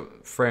playhead is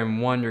at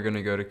frame 1, you're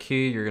gonna go to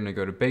key, you're gonna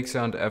go to bake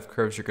sound to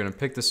F-curves, you're gonna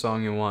pick the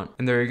song you want.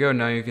 And there you go,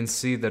 now you can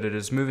see that it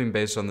is moving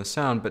based on the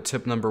sound, but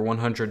tip number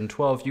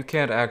 112, you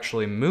can't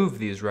actually move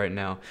these right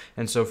now.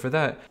 And so for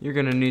that, you're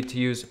gonna need to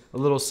use a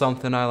little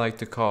something I like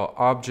to call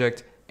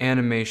object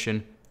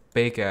animation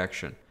bake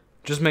action.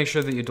 Just make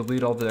sure that you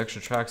delete all the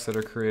extra tracks that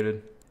are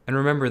created. And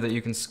remember that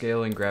you can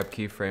scale and grab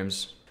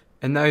keyframes.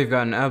 And now you've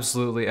got an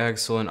absolutely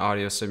excellent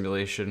audio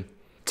simulation.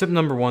 Tip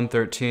number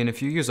 113,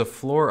 if you use a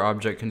floor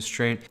object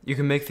constraint, you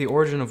can make the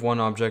origin of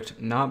one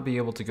object not be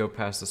able to go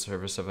past the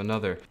surface of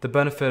another. The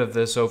benefit of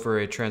this over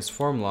a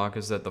transform lock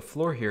is that the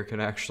floor here can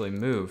actually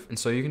move, and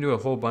so you can do a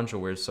whole bunch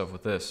of weird stuff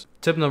with this.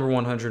 Tip number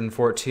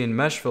 114,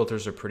 mesh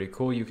filters are pretty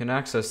cool. You can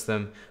access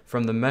them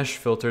from the mesh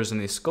filters in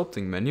the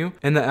sculpting menu.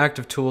 In the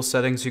active tool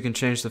settings, you can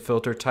change the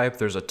filter type.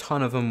 There's a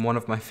ton of them. One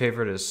of my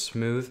favorite is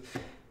smooth.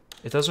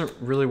 It doesn't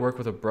really work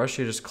with a brush.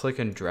 You just click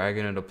and drag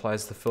and it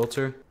applies the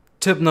filter.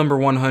 Tip number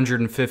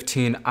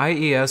 115,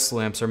 IES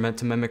lamps are meant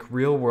to mimic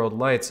real-world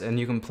lights, and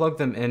you can plug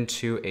them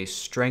into a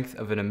strength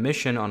of an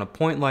emission on a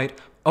point light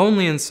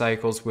only in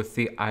cycles with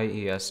the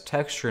IES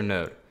texture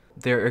node.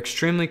 They're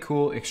extremely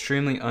cool,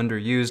 extremely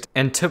underused.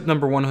 And tip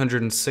number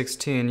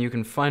 116, you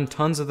can find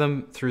tons of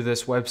them through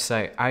this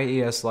website,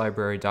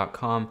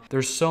 ieslibrary.com.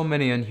 There's so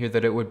many in here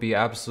that it would be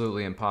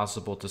absolutely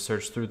impossible to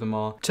search through them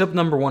all. Tip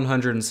number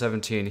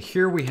 117,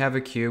 here we have a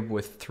cube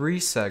with 3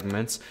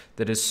 segments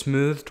that is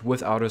smoothed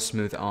with auto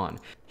smooth on.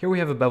 Here we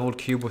have a beveled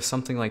cube with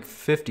something like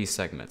 50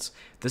 segments.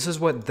 This is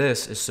what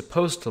this is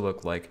supposed to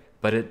look like,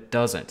 but it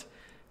doesn't.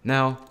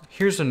 Now,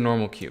 here's a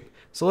normal cube.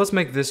 So let's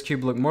make this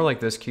cube look more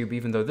like this cube,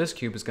 even though this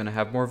cube is going to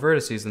have more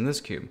vertices than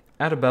this cube.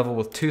 Add a bevel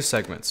with 2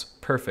 segments.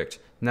 Perfect.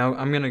 Now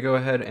I'm going to go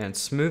ahead and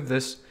smooth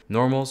this,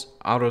 normals,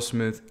 auto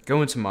smooth,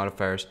 go into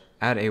modifiers,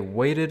 add a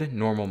weighted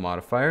normal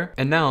modifier.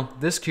 And now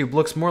this cube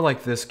looks more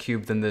like this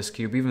cube than this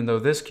cube, even though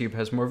this cube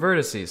has more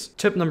vertices.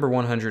 Tip number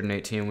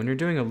 118, when you're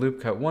doing a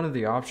loop cut, one of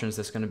the options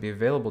that's going to be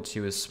available to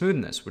you is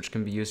smoothness, which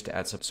can be used to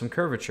add some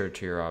curvature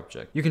to your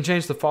object. You can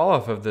change the fall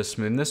off of this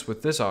smoothness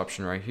with this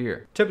option right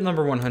here. Tip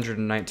number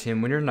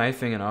 119, when you're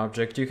knifing an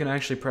object, you can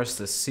actually press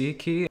the C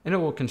key and it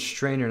will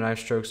constrain your knife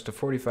strokes to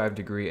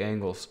 45-degree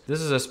angles.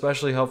 This is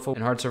especially helpful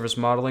in hard surface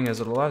modeling as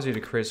it allows you to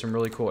create some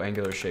really cool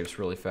angular shapes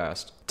really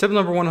fast. Tip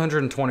number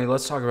 120,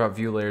 let's talk about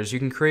view layers. You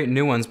can create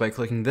new ones by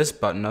clicking this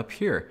button up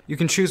here. You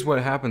can choose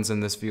what happens in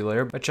this view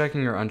layer by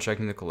checking or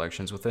unchecking the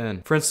collections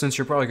within. For instance,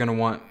 you're probably going to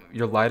want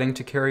your lighting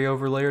to carry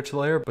over layer to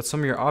layer, but some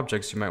of your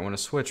objects you might want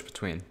to switch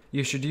between.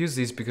 You should use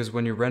these because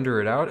when you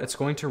render it out, it's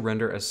going to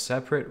render as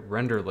separate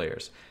render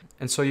layers.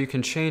 And so you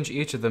can change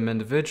each of them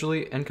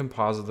individually and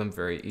composite them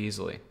very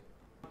easily.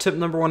 Tip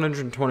number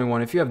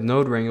 121, if you have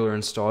Node Wrangler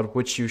installed,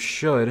 which you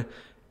should,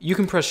 you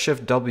can press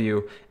Shift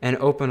W and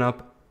open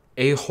up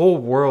a whole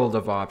world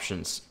of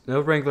options.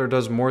 Node Wrangler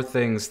does more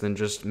things than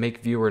just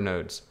make viewer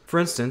nodes. For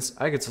instance,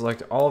 I could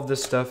select all of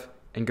this stuff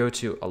and go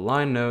to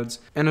Align Nodes,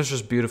 and it's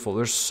just beautiful.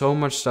 There's so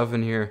much stuff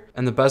in here,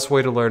 and the best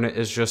way to learn it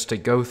is just to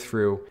go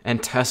through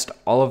and test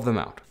all of them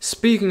out.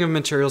 Speaking of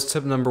materials,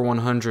 tip number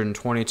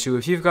 122,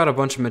 if you've got a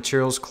bunch of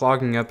materials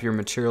clogging up your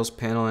materials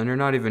panel and you're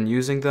not even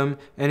using them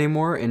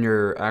anymore in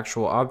your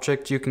actual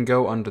object, you can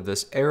go under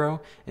this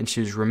arrow and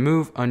choose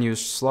Remove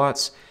Unused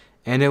Slots,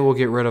 and it will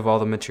get rid of all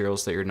the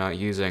materials that you're not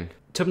using.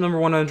 Tip number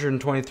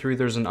 123,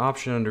 there's an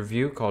option under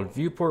View called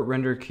Viewport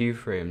Render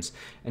Keyframes,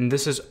 and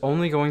this is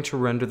only going to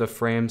render the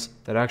frames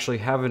that actually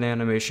have an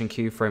animation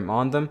keyframe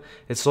on them.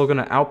 It's still going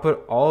to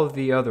output all of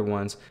the other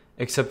ones,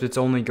 except it's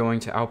only going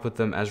to output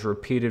them as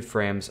repeated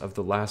frames of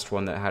the last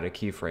one that had a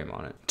keyframe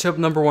on it. Tip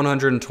number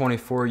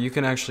 124, you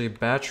can actually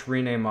batch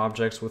rename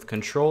objects with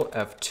Control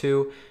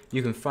F2.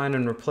 You can find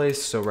and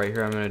replace, so right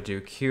here I'm going to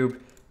do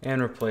cube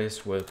and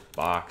replace with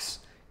box.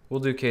 We'll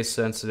do case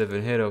sensitive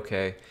and hit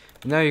OK.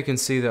 Now you can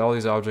see that all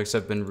these objects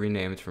have been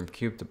renamed from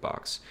cube to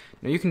box.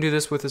 Now you can do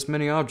this with as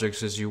many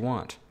objects as you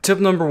want. Tip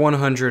number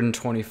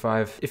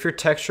 125, if your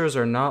textures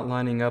are not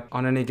lining up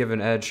on any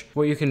given edge,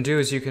 what you can do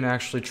is you can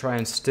actually try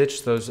and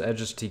stitch those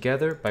edges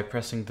together by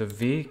pressing the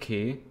V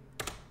key,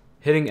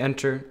 hitting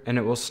enter, and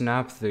it will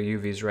snap the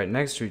UVs right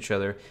next to each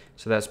other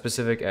so that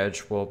specific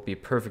edge will be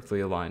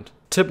perfectly aligned.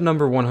 Tip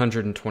number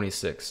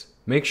 126.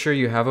 Make sure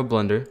you have a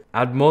blender.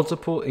 Add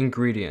multiple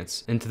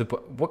ingredients into the...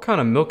 What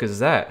kind of milk is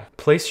that?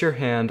 Place your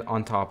hand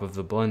on top of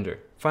the blender.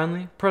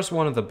 Finally, press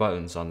one of the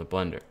buttons on the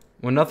blender.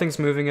 When nothing's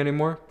moving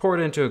anymore, pour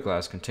it into a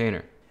glass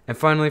container. And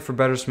finally, for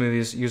better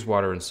smoothies, use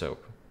water and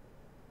soap.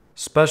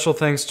 Special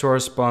thanks to our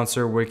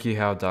sponsor,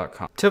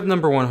 wikihow.com. Tip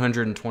number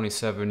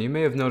 127. You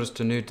may have noticed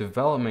a new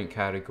development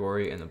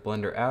category in the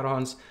Blender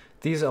add-ons.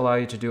 These allow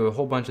you to do a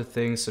whole bunch of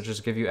things, such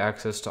as give you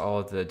access to all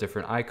of the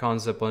different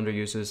icons that Blender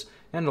uses,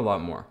 and a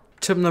lot more.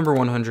 Tip number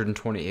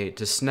 128,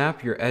 to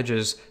snap your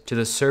edges to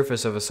the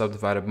surface of a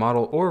subdivided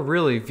model, or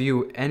really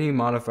view any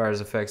modifier's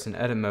effects in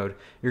edit mode,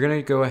 you're going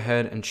to go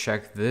ahead and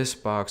check this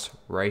box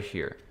right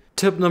here.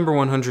 Tip number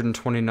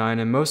 129,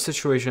 in most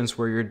situations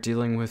where you're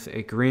dealing with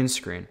a green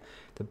screen,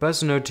 the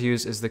best node to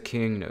use is the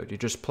keying node. You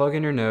just plug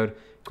in your node,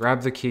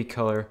 grab the key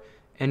color,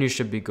 and you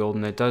should be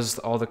golden. It does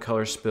all the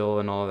color spill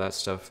and all of that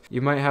stuff.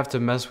 You might have to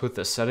mess with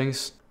the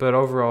settings, but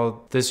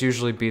overall, this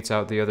usually beats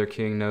out the other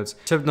keying nodes.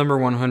 Tip number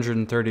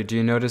 130, do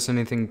you notice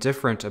anything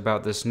different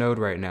about this node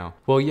right now?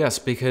 Well, yes,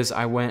 because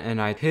I went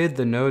and I hid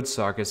the node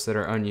sockets that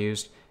are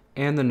unused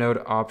and the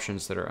node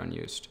options that are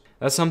unused.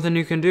 That's something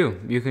you can do.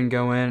 You can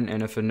go in,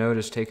 and if a node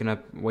is taking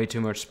up way too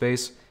much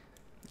space,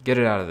 get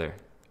it out of there.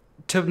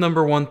 Tip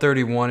number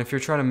 131, if you're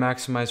trying to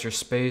maximize your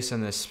space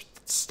and this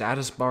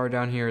status bar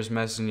down here is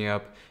messing you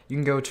up, you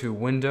can go to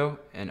Window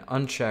and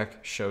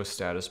uncheck Show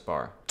Status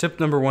Bar. Tip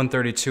number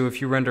 132, if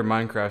you render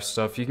Minecraft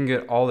stuff, you can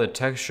get all the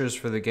textures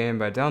for the game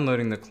by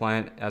downloading the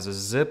client as a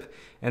zip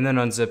and then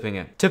unzipping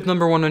it. Tip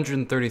number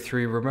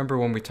 133, remember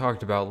when we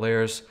talked about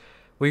layers?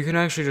 Well, you can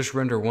actually just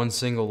render one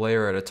single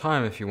layer at a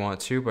time if you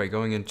want to by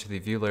going into the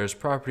View Layers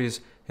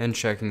properties and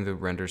checking the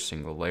Render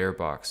Single Layer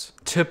box.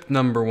 Tip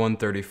number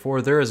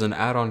 134, there is an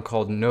add-on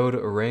called Node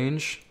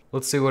Arrange.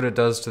 Let's see what it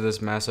does to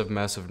this massive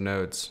mess of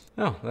nodes.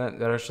 Oh,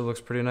 that actually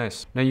looks pretty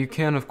nice. Now you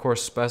can of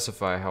course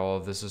specify how all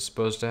of this is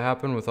supposed to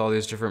happen with all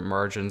these different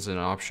margins and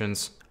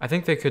options. I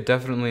think they could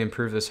definitely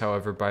improve this,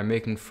 however, by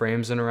making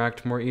frames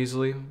interact more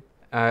easily.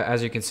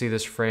 As you can see,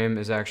 this frame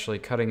is actually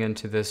cutting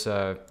into this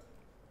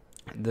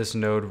this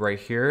node right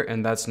here,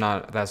 and that's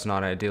not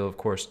ideal, of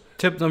course.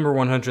 Tip number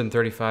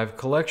 135,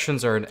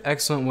 collections are an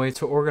excellent way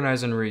to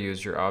organize and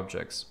reuse your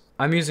objects.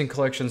 I'm using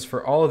collections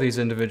for all of these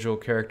individual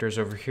characters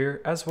over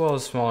here, as well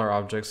as smaller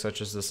objects such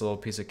as this little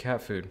piece of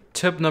cat food.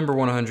 Tip number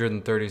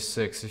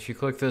 136, if you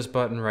click this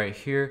button right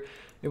here,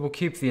 it will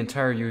keep the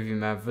entire UV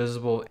map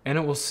visible, and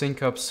it will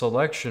sync up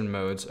selection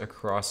modes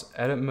across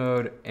edit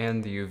mode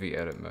and the UV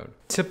edit mode.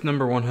 Tip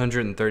number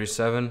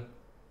 137,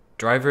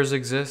 Drivers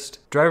exist.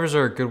 Drivers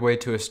are a good way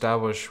to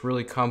establish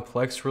really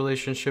complex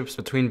relationships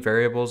between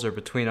variables or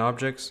between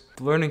objects.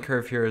 The learning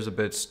curve here is a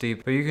bit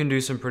steep, but you can do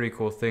some pretty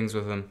cool things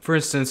with them. For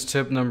instance,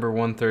 tip number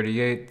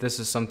 138, this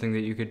is something that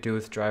you could do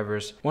with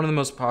drivers. One of the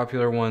most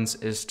popular ones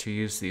is to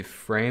use the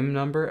frame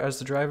number as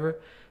the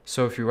driver.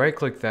 So if you right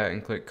click that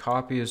and click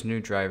copy as new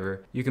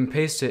driver, you can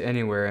paste it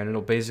anywhere and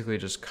it'll basically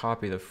just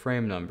copy the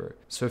frame number.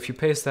 So if you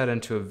paste that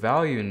into a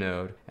value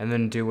node and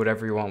then do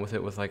whatever you want with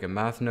it with like a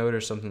math node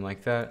or something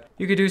like that,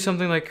 you could do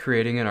something like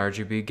creating an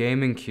RGB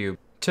gaming cube.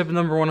 Tip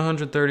number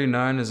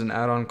 139 is an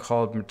add-on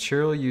called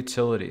Material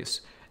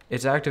Utilities.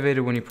 It's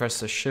activated when you press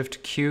the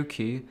Shift Q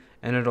key,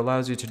 and it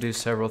allows you to do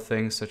several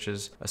things such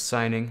as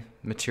assigning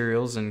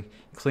materials and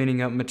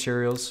cleaning up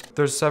materials.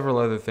 There's several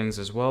other things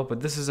as well,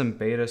 but this is in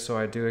beta, so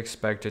I do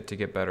expect it to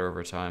get better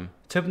over time.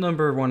 Tip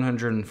number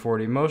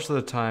 140, most of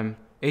the time,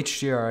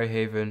 HDRI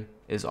Haven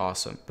is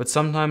awesome, but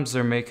sometimes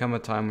there may come a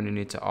time when you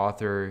need to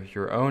author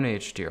your own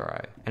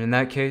HDRI. And in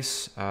that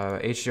case,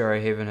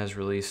 HDRI Haven has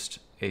released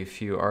a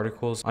few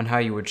articles on how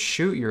you would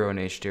shoot your own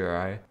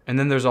HDRI. And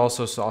then there's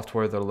also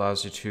software that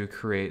allows you to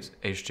create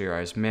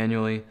HDRIs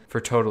manually for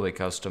totally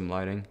custom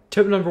lighting.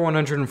 Tip number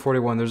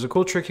 141, there's a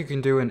cool trick you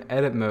can do in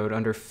edit mode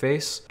under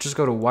face. Just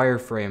go to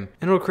wireframe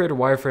and it'll create a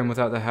wireframe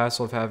without the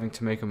hassle of having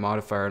to make a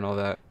modifier and all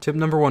that. Tip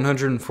number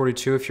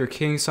 142, if you're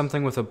keying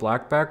something with a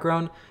black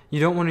background, you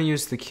don't want to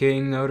use the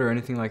keying node or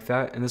anything like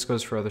that, and this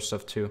goes for other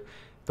stuff too.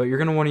 But you're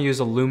going to want to use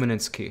a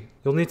luminance key.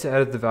 You'll need to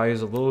edit the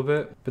values a little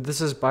bit, but this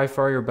is by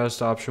far your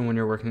best option when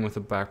you're working with a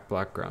black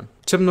background.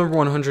 Tip number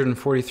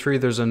 143,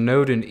 there's a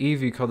node in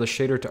Eevee called the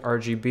shader to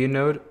RGB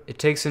node. It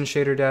takes in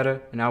shader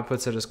data and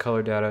outputs it as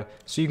color data,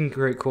 so you can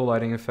create cool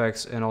lighting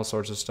effects and all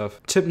sorts of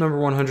stuff. Tip number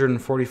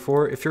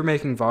 144, if you're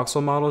making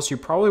voxel models, you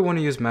probably want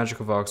to use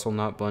Magical Voxel,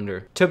 not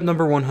Blender. Tip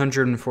number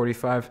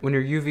 145, when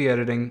you're UV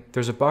editing,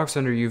 there's a box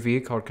under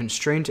UV called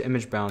Constrained to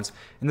Image Bounds,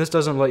 and this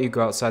doesn't let you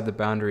go outside the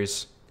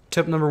boundaries.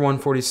 Tip number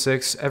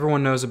 146,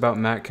 everyone knows about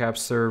matte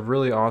caps. They're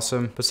really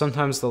awesome, but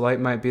sometimes the light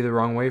might be the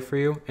wrong way for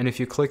you, and if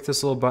you click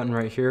this little button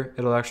right here,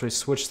 it'll actually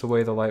switch the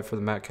way the light for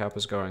the matte cap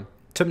is going.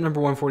 Tip number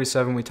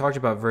 147, we talked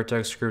about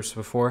vertex groups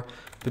before,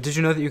 but did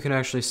you know that you can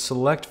actually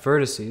select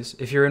vertices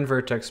if you're in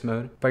vertex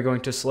mode by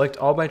going to select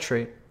all by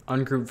trait,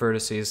 ungroup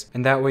vertices,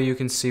 and that way you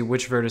can see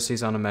which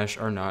vertices on a mesh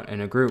are not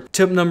in a group.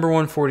 Tip number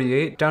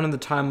 148, down in the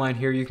timeline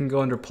here, you can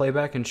go under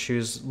playback and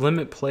choose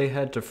limit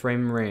playhead to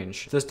frame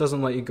range. This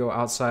doesn't let you go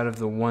outside of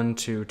the 1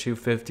 to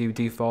 250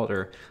 default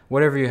or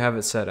whatever you have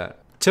it set at.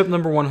 Tip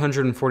number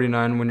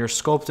 149, when you're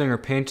sculpting or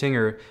painting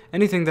or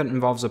anything that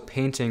involves a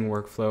painting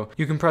workflow,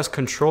 you can press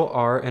Ctrl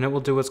R and it will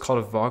do what's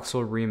called a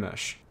voxel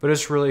remesh. But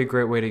it's really a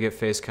great way to get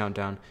face count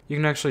down. You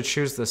can actually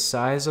choose the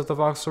size of the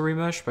voxel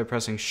remesh by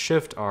pressing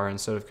Shift R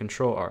instead of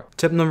Ctrl R.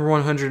 Tip number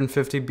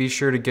 150, be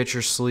sure to get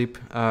your sleep.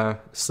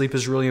 Sleep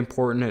is really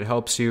important. It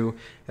helps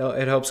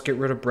get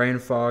rid of brain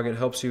fog. It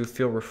helps you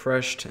feel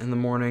refreshed in the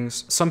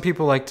mornings. Some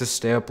people like to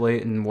stay up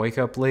late and wake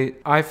up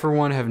late. I, for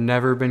one, have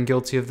never been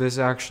guilty of this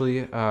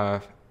actually.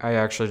 I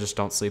actually just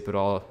don't sleep at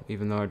all,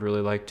 even though I'd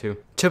really like to.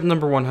 Tip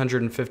number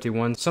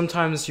 151,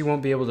 sometimes you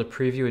won't be able to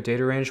preview a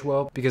data range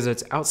well because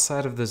it's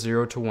outside of the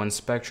 0 to 1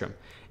 spectrum.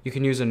 You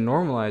can use a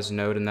normalized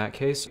node in that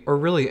case, or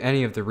really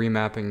any of the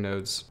remapping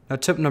nodes. Now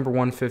tip number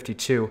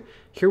 152,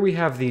 here we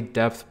have the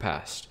depth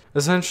passed.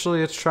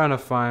 Essentially, it's trying to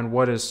find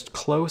what is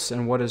close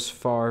and what is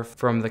far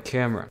from the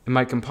camera. In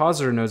my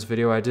compositor nodes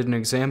video, I did an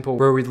example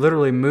where we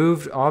literally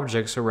moved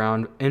objects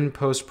around in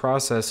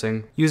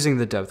post-processing using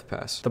the depth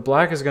pass. The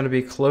black is going to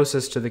be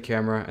closest to the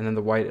camera, and then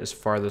the white is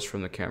farthest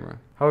from the camera.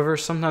 However,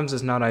 sometimes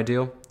it's not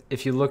ideal.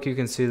 If you look, you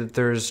can see that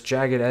there's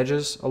jagged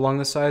edges along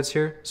the sides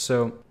here.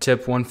 So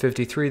tip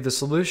 153, the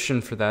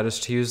solution for that is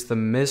to use the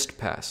mist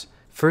pass.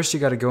 First,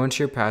 you got to go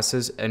into your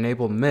passes,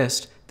 enable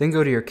mist, then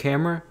go to your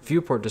camera,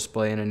 viewport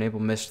display, and enable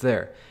mist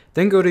there.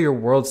 Then go to your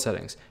world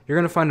settings. You're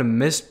going to find a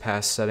mist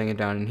pass setting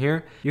down in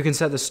here. You can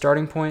set the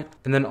starting point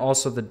and then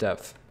also the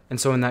depth. And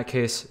so in that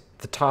case,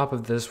 the top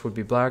of this would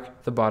be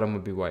black, the bottom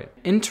would be white.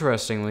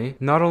 Interestingly,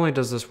 not only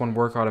does this one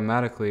work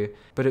automatically,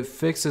 but it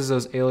fixes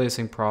those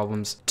aliasing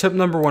problems. Tip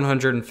number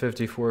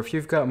 154, if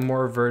you've got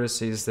more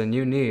vertices than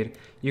you need,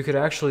 you could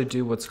actually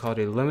do what's called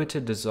a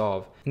limited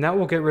dissolve, and that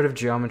will get rid of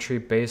geometry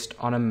based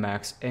on a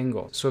max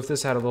angle. So if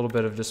this had a little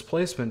bit of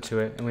displacement to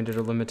it and we did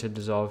a limited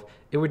dissolve,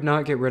 it would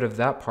not get rid of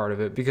that part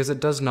of it because it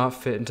does not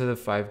fit into the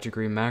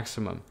 5-degree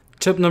maximum.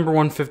 Tip number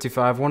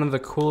 155, one of the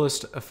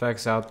coolest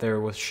effects out there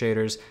with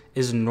shaders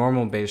is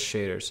normal based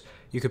shaders.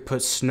 You could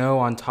put snow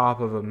on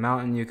top of a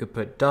mountain, you could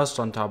put dust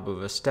on top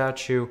of a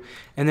statue,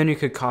 and then you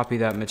could copy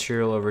that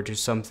material over to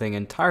something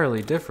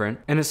entirely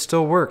different, and it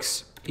still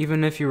works.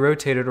 Even if you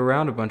rotate it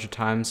around a bunch of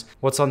times,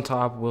 what's on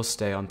top will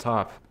stay on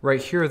top.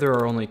 Right here there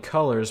are only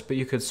colors, but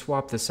you could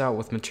swap this out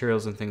with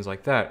materials and things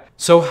like that.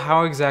 So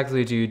how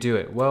exactly do you do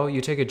it? Well,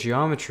 you take a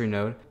geometry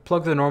node,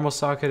 plug the normal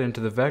socket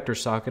into the vector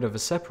socket of a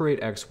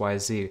separate X, Y,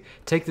 Z.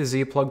 Take the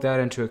Z, plug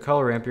that into a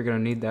color ramp, you're going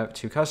to need that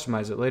to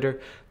customize it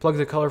later. Plug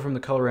the color from the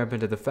color ramp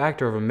into the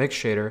factor of a mix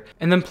shader,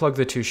 and then plug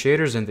the two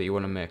shaders in that you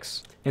want to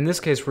mix. In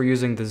this case we're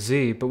using the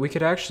Z, but we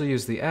could actually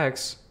use the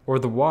X, or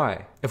the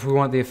Y, if we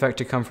want the effect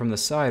to come from the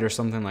side or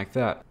something like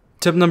that.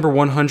 Tip number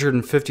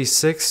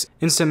 156,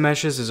 Instant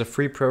Meshes is a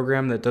free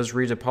program that does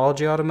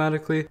retopology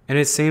automatically, and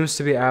it seems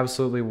to be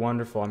absolutely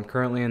wonderful. I'm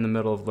currently in the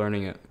middle of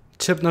learning it.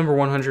 Tip number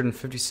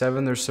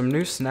 157, there's some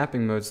new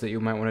snapping modes that you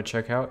might want to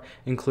check out,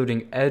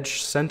 including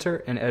Edge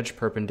Center and Edge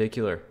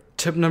Perpendicular.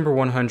 Tip number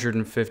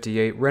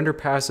 158, render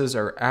passes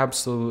are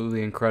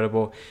absolutely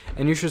incredible,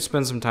 and you should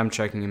spend some time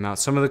checking them out.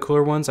 Some of the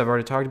cooler ones I've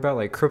already talked about,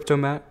 like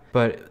Cryptomat,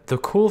 but the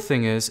cool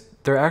thing is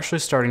they're actually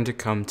starting to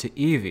come to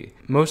Eevee.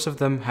 Most of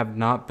them have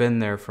not been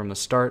there from the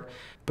start,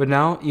 but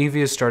now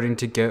Eevee is starting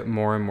to get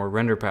more and more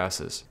render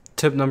passes.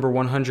 Tip number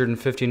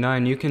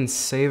 159, you can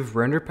save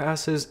render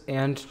passes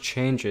and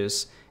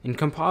changes in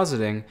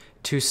compositing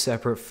to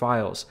separate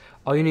files.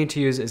 All you need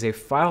to use is a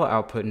file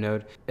output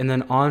node, and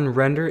then on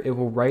render it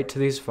will write to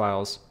these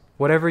files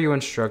whatever you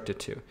instruct it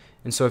to.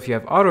 And so if you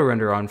have auto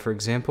render on, for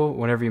example,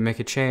 whenever you make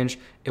a change,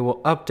 it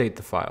will update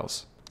the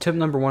files. Tip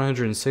number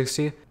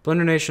 160,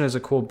 Blender Nation is a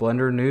cool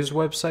Blender news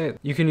website.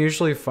 You can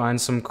usually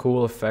find some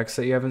cool effects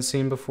that you haven't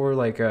seen before,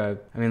 like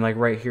like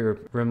right here,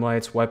 rim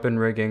lights, weapon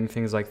rigging,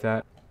 things like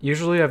that.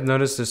 Usually I've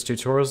noticed there's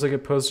tutorials that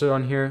get posted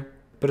on here,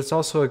 but it's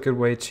also a good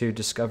way to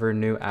discover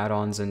new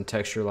add-ons and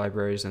texture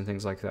libraries and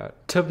things like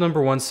that. Tip number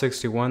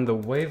 161, the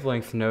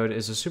wavelength node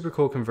is a super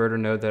cool converter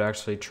node that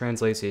actually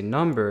translates a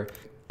number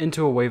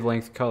into a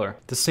wavelength color.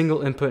 The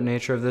single input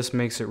nature of this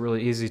makes it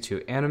really easy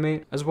to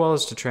animate as well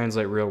as to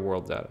translate real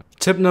world data.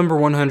 Tip number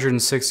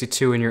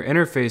 162, in your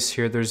interface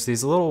here, there's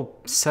these little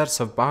sets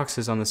of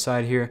boxes on the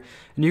side here,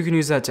 and you can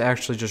use that to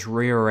actually just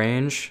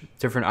rearrange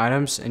different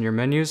items in your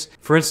menus.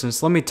 For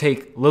instance, let me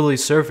take Lily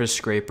Surface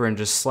Scraper and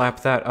just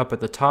slap that up at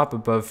the top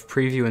above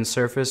Preview and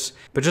Surface,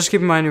 but just keep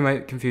in mind you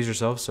might confuse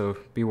yourself, so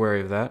be wary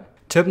of that.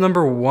 Tip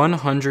number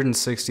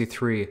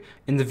 163,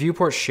 in the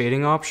viewport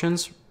shading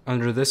options,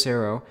 under this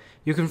arrow,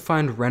 you can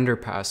find render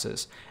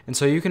passes, and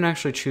so you can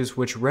actually choose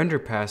which render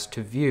pass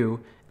to view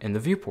in the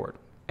viewport.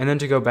 And then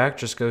to go back,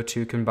 just go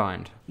to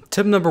Combined.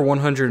 Tip number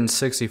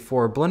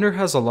 164, Blender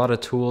has a lot of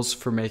tools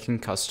for making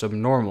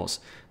custom normals.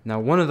 Now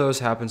one of those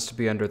happens to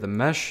be under the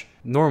Mesh,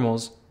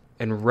 Normals,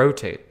 and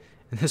Rotate.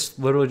 And this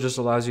literally just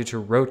allows you to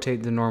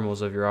rotate the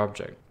normals of your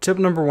object. Tip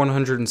number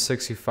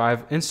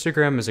 165,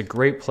 Instagram is a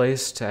great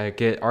place to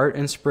get art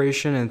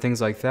inspiration and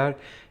things like that.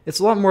 It's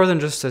a lot more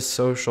than just a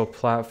social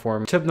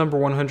platform. Tip number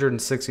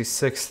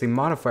 166, the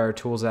modifier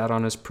tools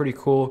add-on is pretty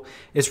cool.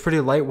 It's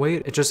pretty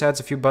lightweight. It just adds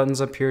a few buttons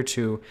up here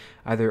to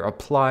either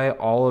apply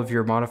all of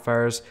your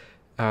modifiers,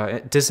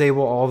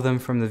 disable all of them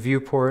from the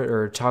viewport,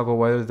 or toggle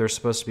whether they're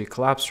supposed to be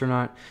collapsed or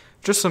not.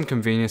 Just some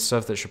convenient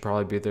stuff that should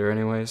probably be there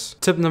anyways.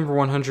 Tip number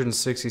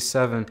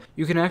 167,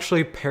 you can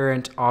actually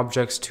parent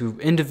objects to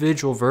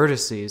individual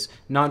vertices,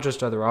 not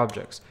just other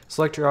objects.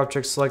 Select your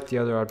object, select the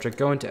other object,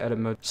 go into edit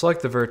mode,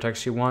 select the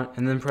vertex you want,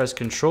 and then press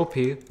Ctrl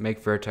P, make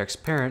vertex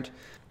parent,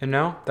 and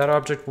now that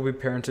object will be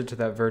parented to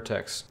that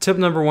vertex. Tip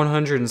number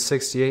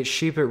 168,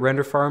 Sheep at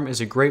Render Farm is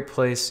a great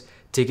place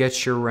to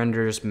get your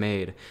renders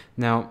made.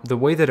 Now, the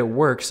way that it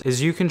works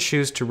is you can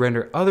choose to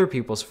render other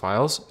people's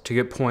files to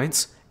get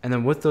points, and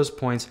then with those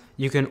points,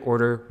 you can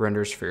order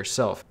renders for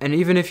yourself. And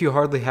even if you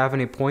hardly have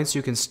any points,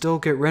 you can still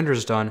get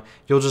renders done.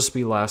 You'll just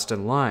be last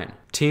in line.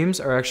 Teams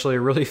are actually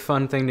a really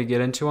fun thing to get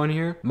into on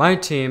here. My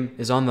team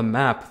is on the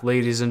map,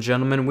 ladies and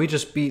gentlemen. We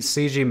just beat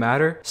CG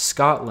Matter,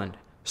 Scotland,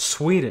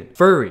 Sweden,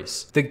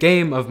 furries, the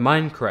game of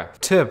Minecraft.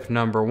 Tip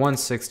number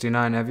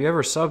 169, have you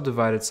ever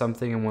subdivided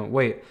something and went,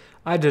 wait,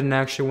 I didn't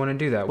actually want to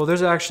do that? Well,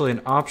 there's actually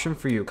an option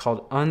for you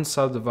called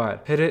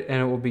unsubdivide. Hit it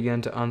and it will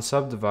begin to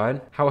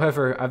unsubdivide.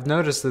 However, I've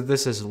noticed that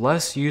this is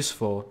less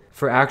useful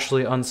for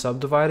actually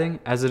unsubdividing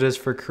as it is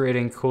for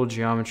creating cool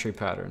geometry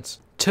patterns.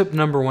 Tip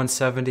number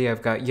 170,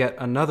 I've got yet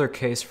another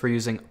case for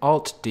using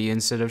Alt-D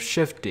instead of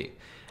Shift-D.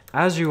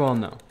 As you all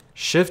know,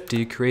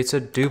 Shift-D creates a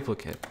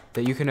duplicate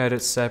that you can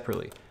edit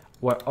separately.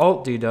 What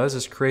Alt-D does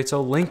is creates a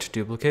linked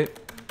duplicate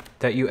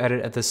that you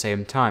edit at the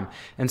same time.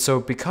 And so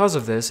because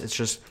of this, it's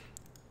just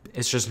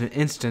an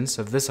instance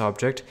of this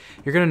object.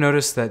 You're going to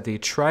notice that the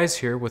tries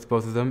here with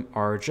both of them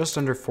are just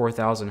under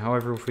 4,000.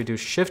 However, if we do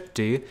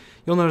Shift-D,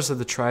 you'll notice that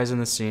the tries in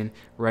the scene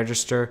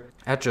register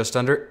at just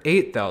under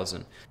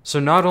 8,000. So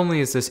not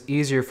only is this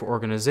easier for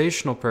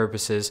organizational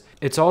purposes,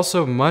 it's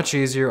also much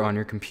easier on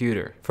your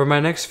computer. For my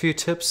next few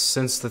tips,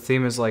 since the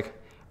theme is like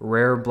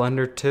rare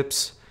Blender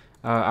tips,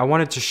 I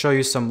wanted to show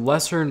you some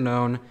lesser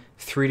known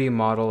 3D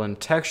model and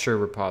texture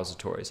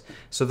repositories.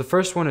 So the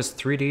first one is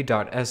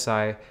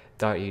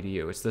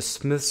 3d.si.edu. It's the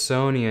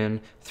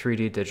Smithsonian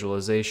 3D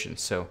digitalization.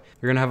 So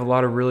you're gonna have a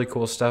lot of really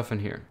cool stuff in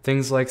here.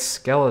 Things like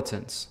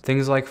skeletons,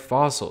 things like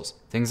fossils,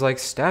 things like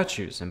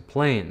statues and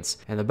planes.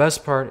 And the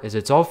best part is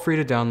it's all free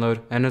to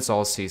download and it's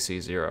all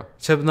CC0.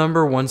 Tip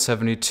number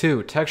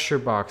 172,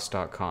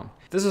 texturebox.com.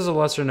 This is a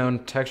lesser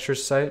known texture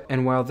site,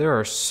 and while there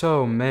are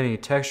so many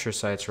texture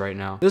sites right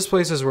now, this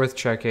place is worth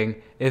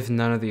checking if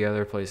none of the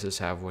other places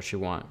have what you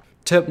want.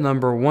 Tip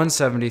number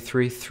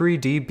 173,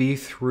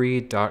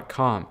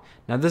 3db3.com.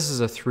 Now this is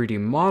a 3D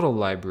model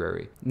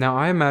library. Now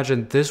I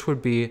imagine this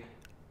would be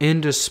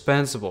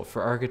indispensable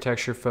for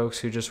architecture folks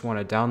who just want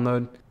to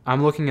download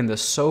I'm looking in the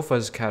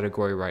sofas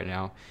category right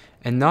now,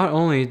 and not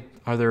only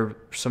are there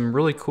some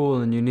really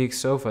cool and unique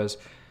sofas,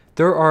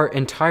 there are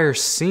entire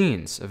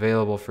scenes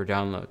available for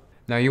download.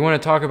 Now you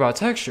want to talk about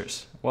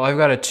textures. Well, I've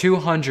got a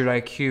 200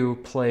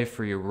 IQ play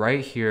for you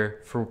right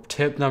here for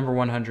tip number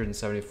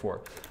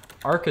 174.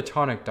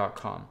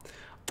 Architectonic.com.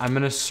 I'm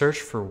going to search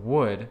for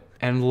wood,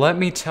 and let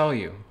me tell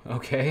you,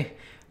 okay,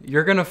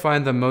 you're going to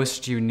find the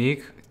most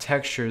unique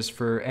textures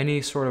for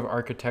any sort of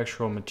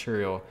architectural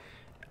material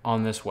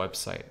on this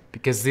website,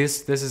 because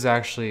this is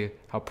actually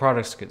how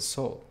products get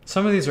sold.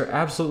 Some of these are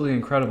absolutely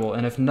incredible,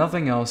 and if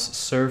nothing else,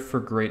 serve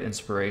for great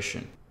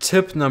inspiration.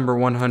 Tip number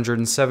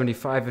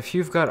 175, if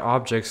you've got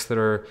objects that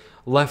are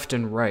left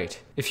and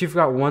right, if you've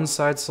got one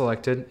side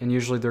selected, and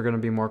usually they're going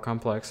to be more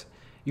complex,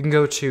 you can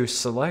go to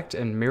select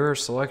and mirror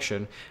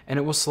selection, and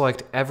it will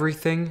select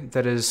everything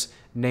that is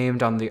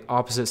named on the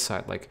opposite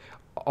side, like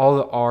all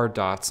the R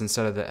dots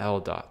instead of the L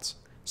dots.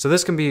 So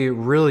this can be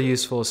really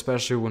useful,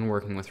 especially when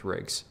working with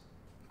rigs.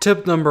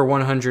 Tip number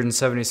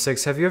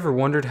 176, have you ever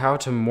wondered how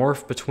to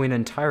morph between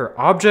entire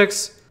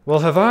objects? Well,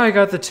 have I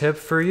got the tip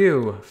for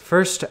you.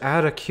 First,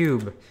 add a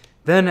cube,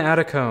 then add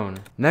a cone.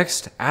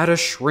 Next, add a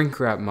shrink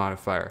wrap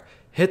modifier.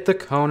 Hit the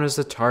cone as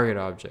the target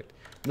object.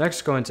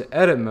 Next, go into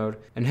edit mode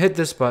and hit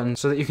this button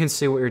so that you can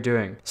see what you're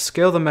doing.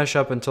 Scale the mesh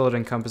up until it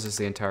encompasses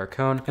the entire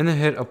cone, and then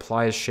hit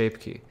apply as shape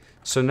key.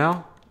 So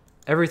now,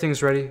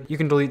 everything's ready. You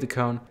can delete the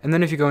cone, and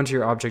then if you go into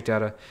your object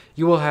data,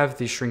 you will have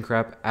the shrink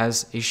wrap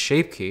as a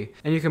shape key,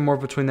 and you can morph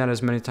between that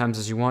as many times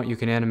as you want. You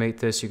can animate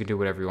this, you can do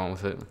whatever you want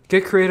with it.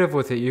 Get creative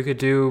with it. You could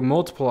do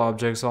multiple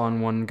objects all in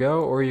one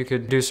go, or you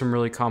could do some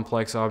really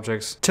complex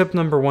objects. Tip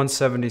number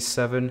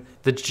 177,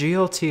 the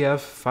GLTF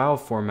file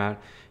format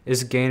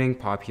is gaining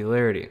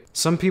popularity.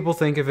 Some people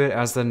think of it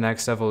as the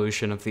next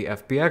evolution of the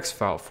FBX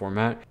file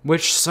format,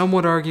 which some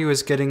would argue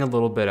is getting a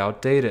little bit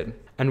outdated.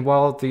 And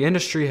while the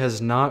industry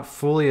has not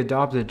fully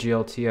adopted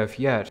GLTF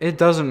yet, it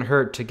doesn't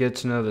hurt to get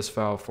to know this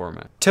file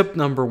format. Tip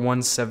number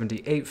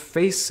 178,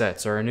 face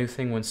sets are a new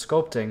thing when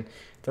sculpting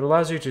that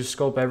allows you to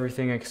sculpt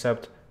everything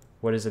except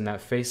what is in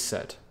that face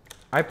set.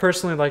 I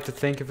personally like to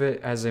think of it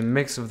as a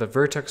mix of the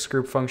vertex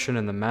group function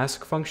and the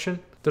mask function.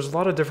 There's a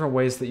lot of different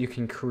ways that you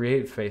can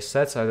create face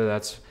sets, either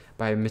that's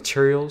by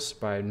materials,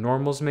 by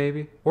normals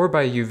maybe, or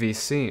by UV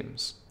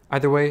seams.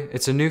 Either way,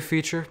 it's a new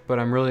feature, but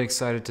I'm really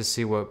excited to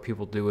see what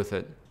people do with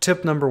it.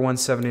 Tip number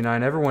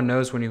 179, everyone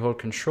knows when you hold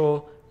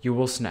control, you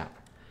will snap.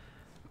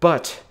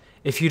 But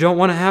if you don't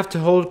want to have to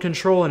hold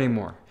control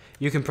anymore,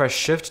 you can press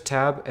Shift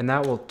Tab and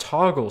that will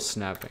toggle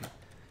snapping.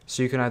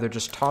 So you can either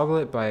just toggle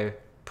it by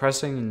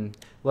pressing and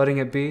letting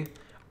it be,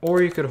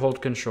 or you could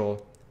hold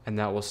control and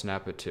that will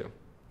snap it too.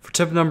 For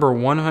tip number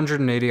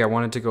 180, I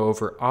wanted to go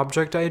over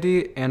object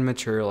ID and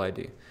material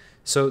ID.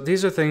 So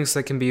these are things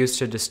that can be used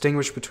to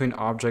distinguish between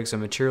objects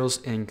and materials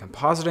in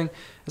compositing,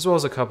 as well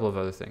as a couple of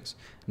other things.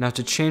 Now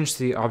to change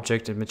the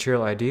object and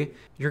material ID,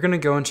 you're going to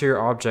go into your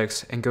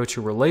objects and go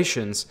to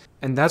relations,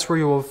 and that's where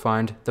you will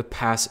find the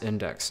pass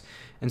index.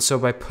 And so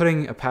by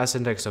putting a pass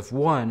index of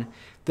 1,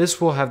 this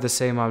will have the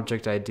same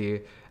object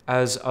ID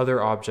as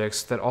other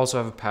objects that also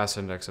have a pass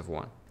index of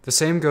 1. The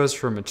same goes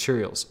for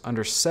materials.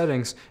 Under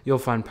settings, you'll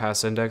find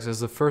pass index as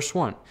the first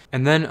one.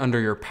 And then under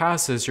your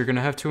passes, you're going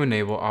to have to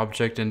enable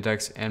object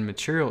index and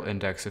material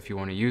index if you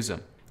want to use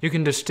them. You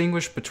can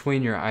distinguish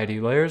between your ID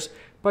layers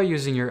by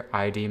using your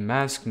ID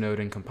mask node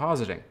in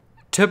compositing.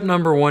 Tip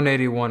number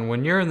 181,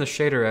 when you're in the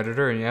shader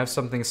editor and you have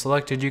something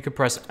selected, you can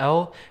press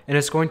L and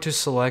it's going to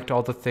select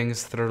all the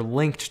things that are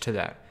linked to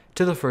that,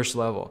 to the first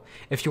level.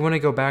 If you want to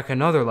go back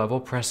another level,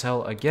 press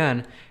L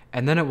again,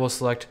 and then it will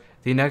select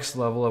the next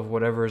level of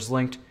whatever is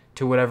linked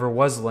to whatever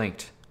was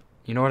linked.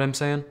 You know what I'm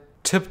saying?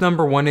 Tip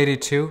number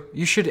 182,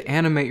 you should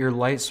animate your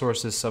light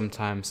sources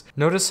sometimes.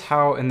 Notice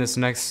how in this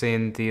next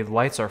scene the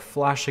lights are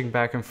flashing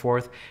back and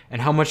forth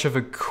and how much of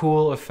a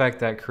cool effect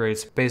that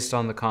creates based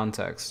on the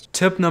context.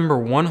 Tip number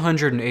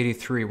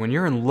 183, when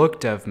you're in look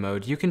dev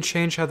mode, you can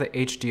change how the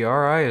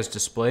HDRI is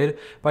displayed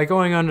by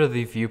going under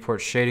the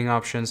viewport shading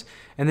options,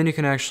 and then you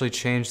can actually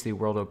change the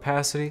world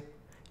opacity.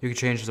 You can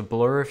change the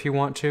blur if you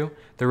want to,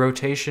 the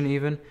rotation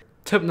even.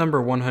 Tip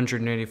number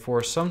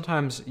 184,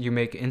 sometimes you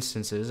make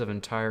instances of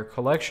entire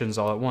collections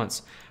all at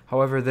once.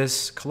 However,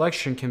 this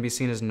collection can be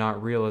seen as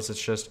not real as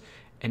it's just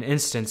an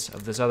instance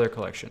of this other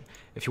collection.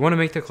 If you want to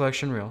make the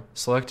collection real,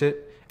 select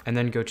it and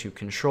then go to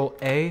Control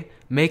A,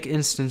 make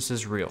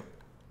instances real.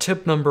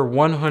 Tip number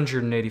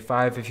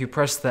 185, if you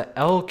press the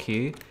L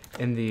key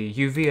in the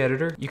UV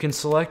editor, you can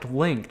select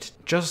linked,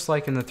 just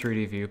like in the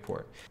 3D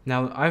viewport.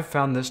 Now, I've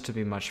found this to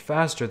be much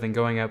faster than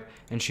going up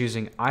and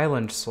choosing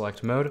island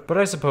select mode, but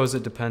I suppose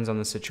it depends on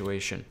the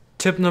situation.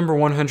 Tip number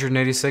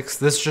 186,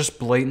 this just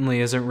blatantly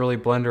isn't really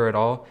Blender at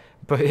all,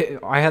 but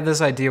I had this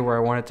idea where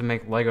I wanted to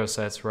make Lego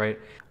sets, right?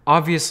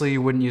 Obviously,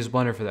 you wouldn't use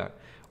Blender for that.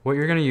 What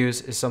you're going to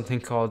use is something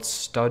called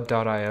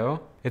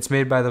stud.io. It's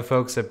made by the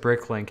folks at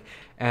Bricklink,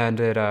 and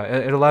it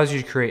allows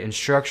you to create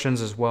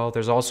instructions as well.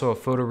 There's also a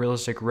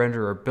photorealistic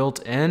renderer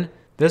built in.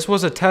 This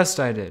was a test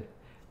I did.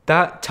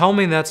 Tell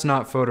me that's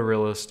not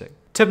photorealistic.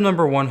 Tip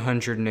number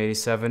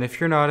 187, if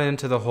you're not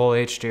into the whole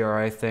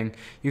HDRI thing,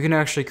 you can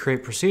actually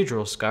create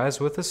procedural skies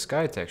with a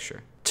sky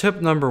texture. Tip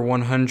number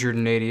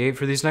 188,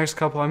 for these next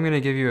couple, I'm going to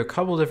give you a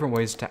couple different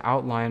ways to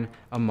outline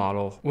a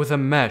model with a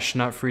mesh,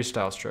 not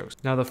freestyle strokes.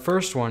 Now the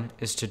first one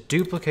is to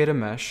duplicate a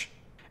mesh,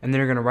 and then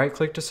you're going to right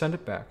click to send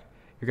it back.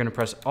 You're going to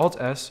press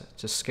Alt-S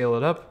to scale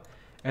it up,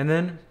 and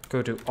then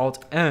go to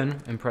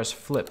Alt-N and press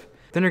flip.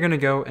 Then you're going to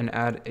go and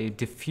add a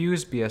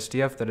diffuse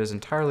BSDF that is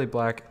entirely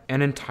black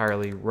and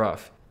entirely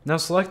rough. Now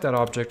select that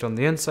object on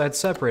the inside,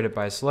 separate it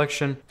by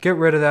selection, get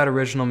rid of that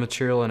original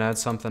material and add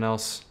something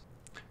else.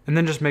 And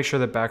then just make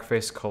sure that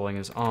backface culling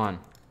is on.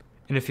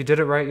 And if you did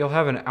it right, you'll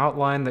have an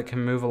outline that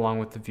can move along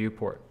with the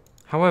viewport.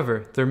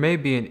 However, there may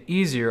be an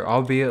easier,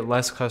 albeit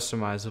less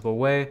customizable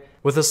way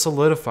with a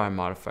solidify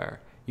modifier.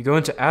 You go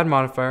into add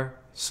modifier,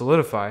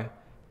 solidify,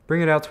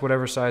 bring it out to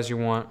whatever size you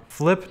want,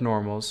 flip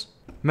normals,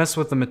 mess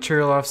with the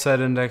material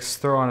offset index,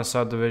 throw on a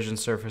subdivision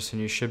surface,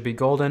 and you should be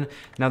golden.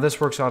 Now this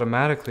works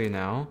automatically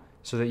now,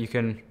 so that you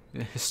can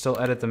still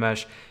edit the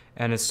mesh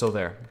and it's still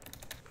there.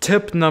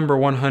 Tip number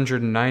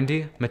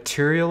 190,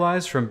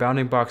 Materialize from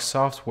Bounding Box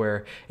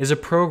Software is a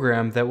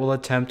program that will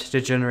attempt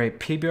to generate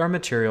PBR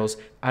materials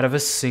out of a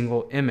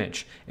single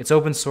image. It's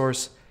open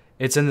source,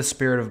 it's in the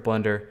spirit of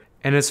Blender,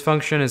 and its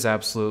function is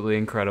absolutely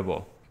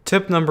incredible.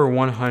 Tip number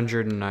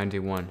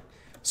 191.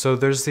 So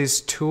there's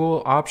these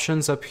tool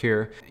options up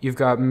here. You've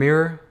got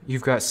mirror,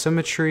 you've got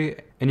symmetry,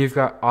 and you've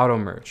got auto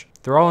merge.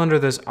 They're all under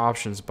this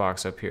options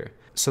box up here.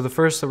 So the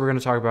first that we're going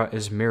to talk about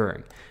is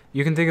mirroring.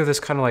 You can think of this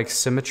kind of like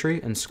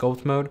symmetry in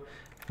sculpt mode.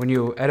 When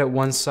you edit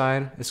one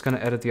side, it's going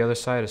to edit the other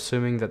side,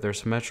 assuming that they're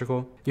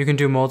symmetrical. You can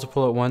do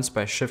multiple at once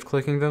by shift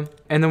clicking them.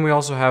 And then we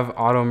also have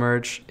auto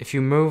merge. If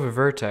you move a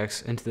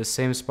vertex into the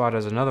same spot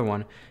as another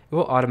one, it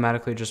will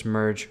automatically just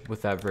merge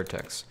with that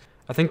vertex.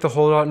 I think the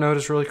holdout node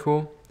is really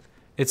cool.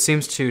 It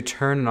seems to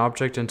turn an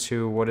object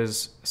into what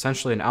is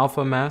essentially an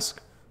alpha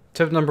mask.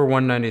 Tip number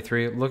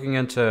 193, looking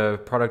into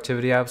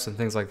productivity apps and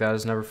things like that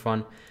is never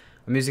fun.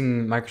 I'm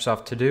using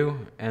Microsoft To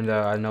Do, and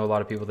I know a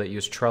lot of people that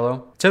use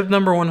Trello. Tip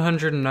number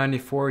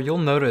 194, you'll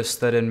notice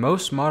that in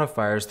most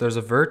modifiers there's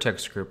a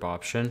vertex group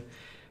option,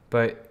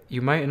 but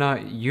you might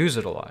not use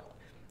it a lot.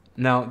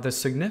 Now, the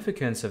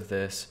significance of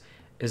this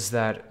is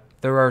that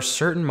there are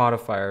certain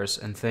modifiers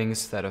and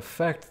things that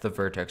affect the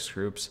vertex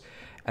groups,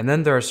 and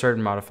then there are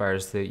certain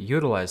modifiers that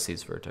utilize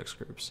these vertex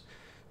groups.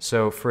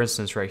 So for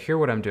instance, right here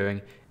what I'm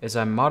doing is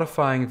I'm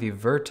modifying the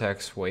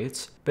vertex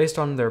weights based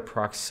on their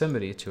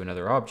proximity to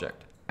another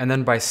object. And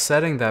then by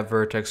setting that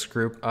vertex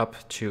group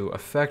up to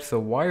affect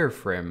the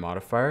wireframe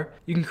modifier,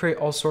 you can create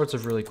all sorts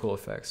of really cool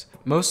effects.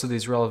 Most of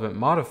these relevant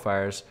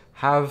modifiers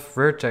have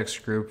vertex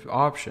group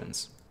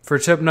options. For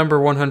tip number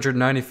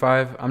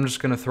 195, I'm just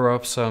going to throw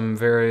up some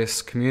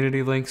various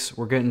community links.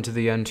 We're getting to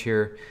the end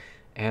here,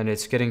 and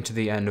it's getting to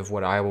the end of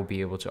what I will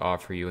be able to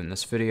offer you in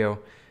this video.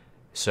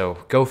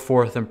 So go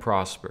forth and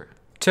prosper.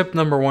 Tip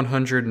number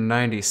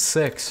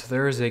 196,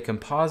 there is a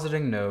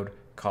compositing node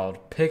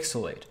called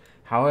Pixelate.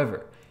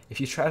 However, if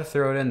you try to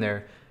throw it in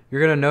there,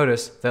 you're going to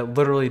notice that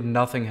literally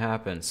nothing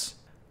happens.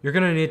 You're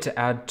going to need to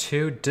add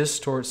two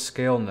distort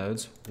scale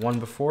nodes, one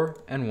before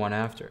and one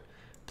after.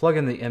 Plug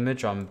in the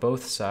image on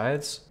both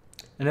sides,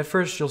 and at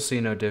first you'll see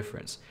no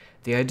difference.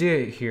 The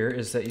idea here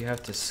is that you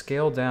have to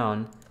scale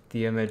down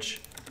the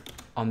image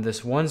on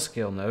this one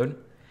scale node,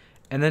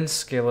 and then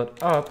scale it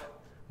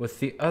up with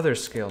the other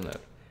scale node.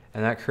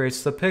 And that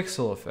creates the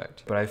pixel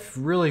effect. But I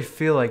really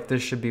feel like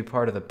this should be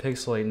part of the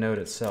Pixelate node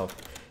itself,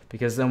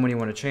 because then when you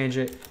want to change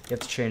it, you have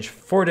to change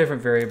 4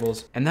 different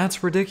variables, and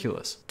that's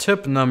ridiculous.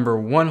 Tip number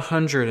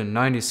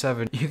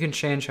 197, you can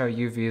change how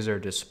UVs are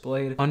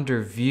displayed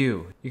under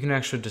view. You can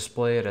actually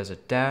display it as a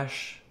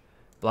dash,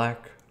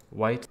 black,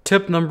 white.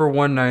 Tip number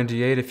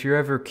 198, if you're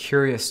ever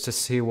curious to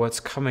see what's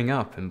coming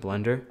up in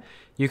Blender,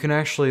 you can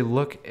actually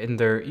look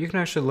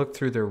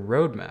through their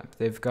roadmap.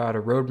 They've got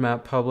a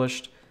roadmap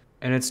published,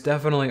 and it's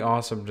definitely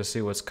awesome to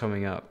see what's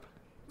coming up.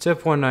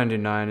 Tip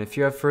 199, if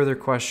you have further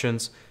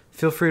questions,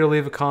 feel free to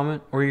leave a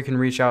comment, or you can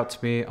reach out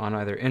to me on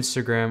either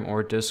Instagram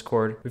or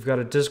Discord. We've got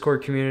a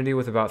Discord community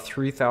with about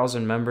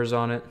 3,000 members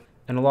on it,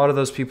 and a lot of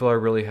those people are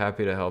really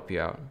happy to help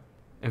you out.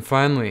 And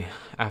finally,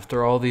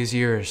 after all these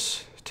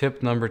years,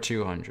 tip number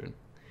 200.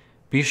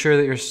 Be sure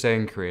that you're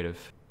staying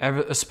creative.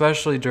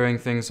 Especially during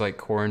things like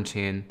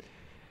quarantine,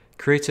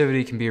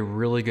 creativity can be a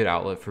really good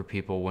outlet for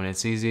people when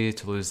it's easy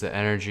to lose the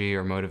energy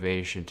or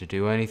motivation to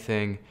do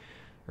anything,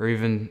 or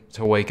even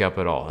to wake up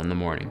at all in the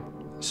morning.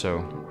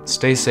 So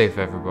stay safe,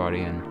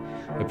 everybody, and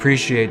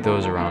appreciate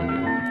those around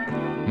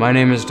you. My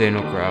name is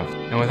Krafft,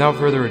 and without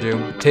further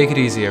ado, take it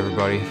easy,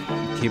 everybody.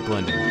 Keep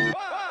blending.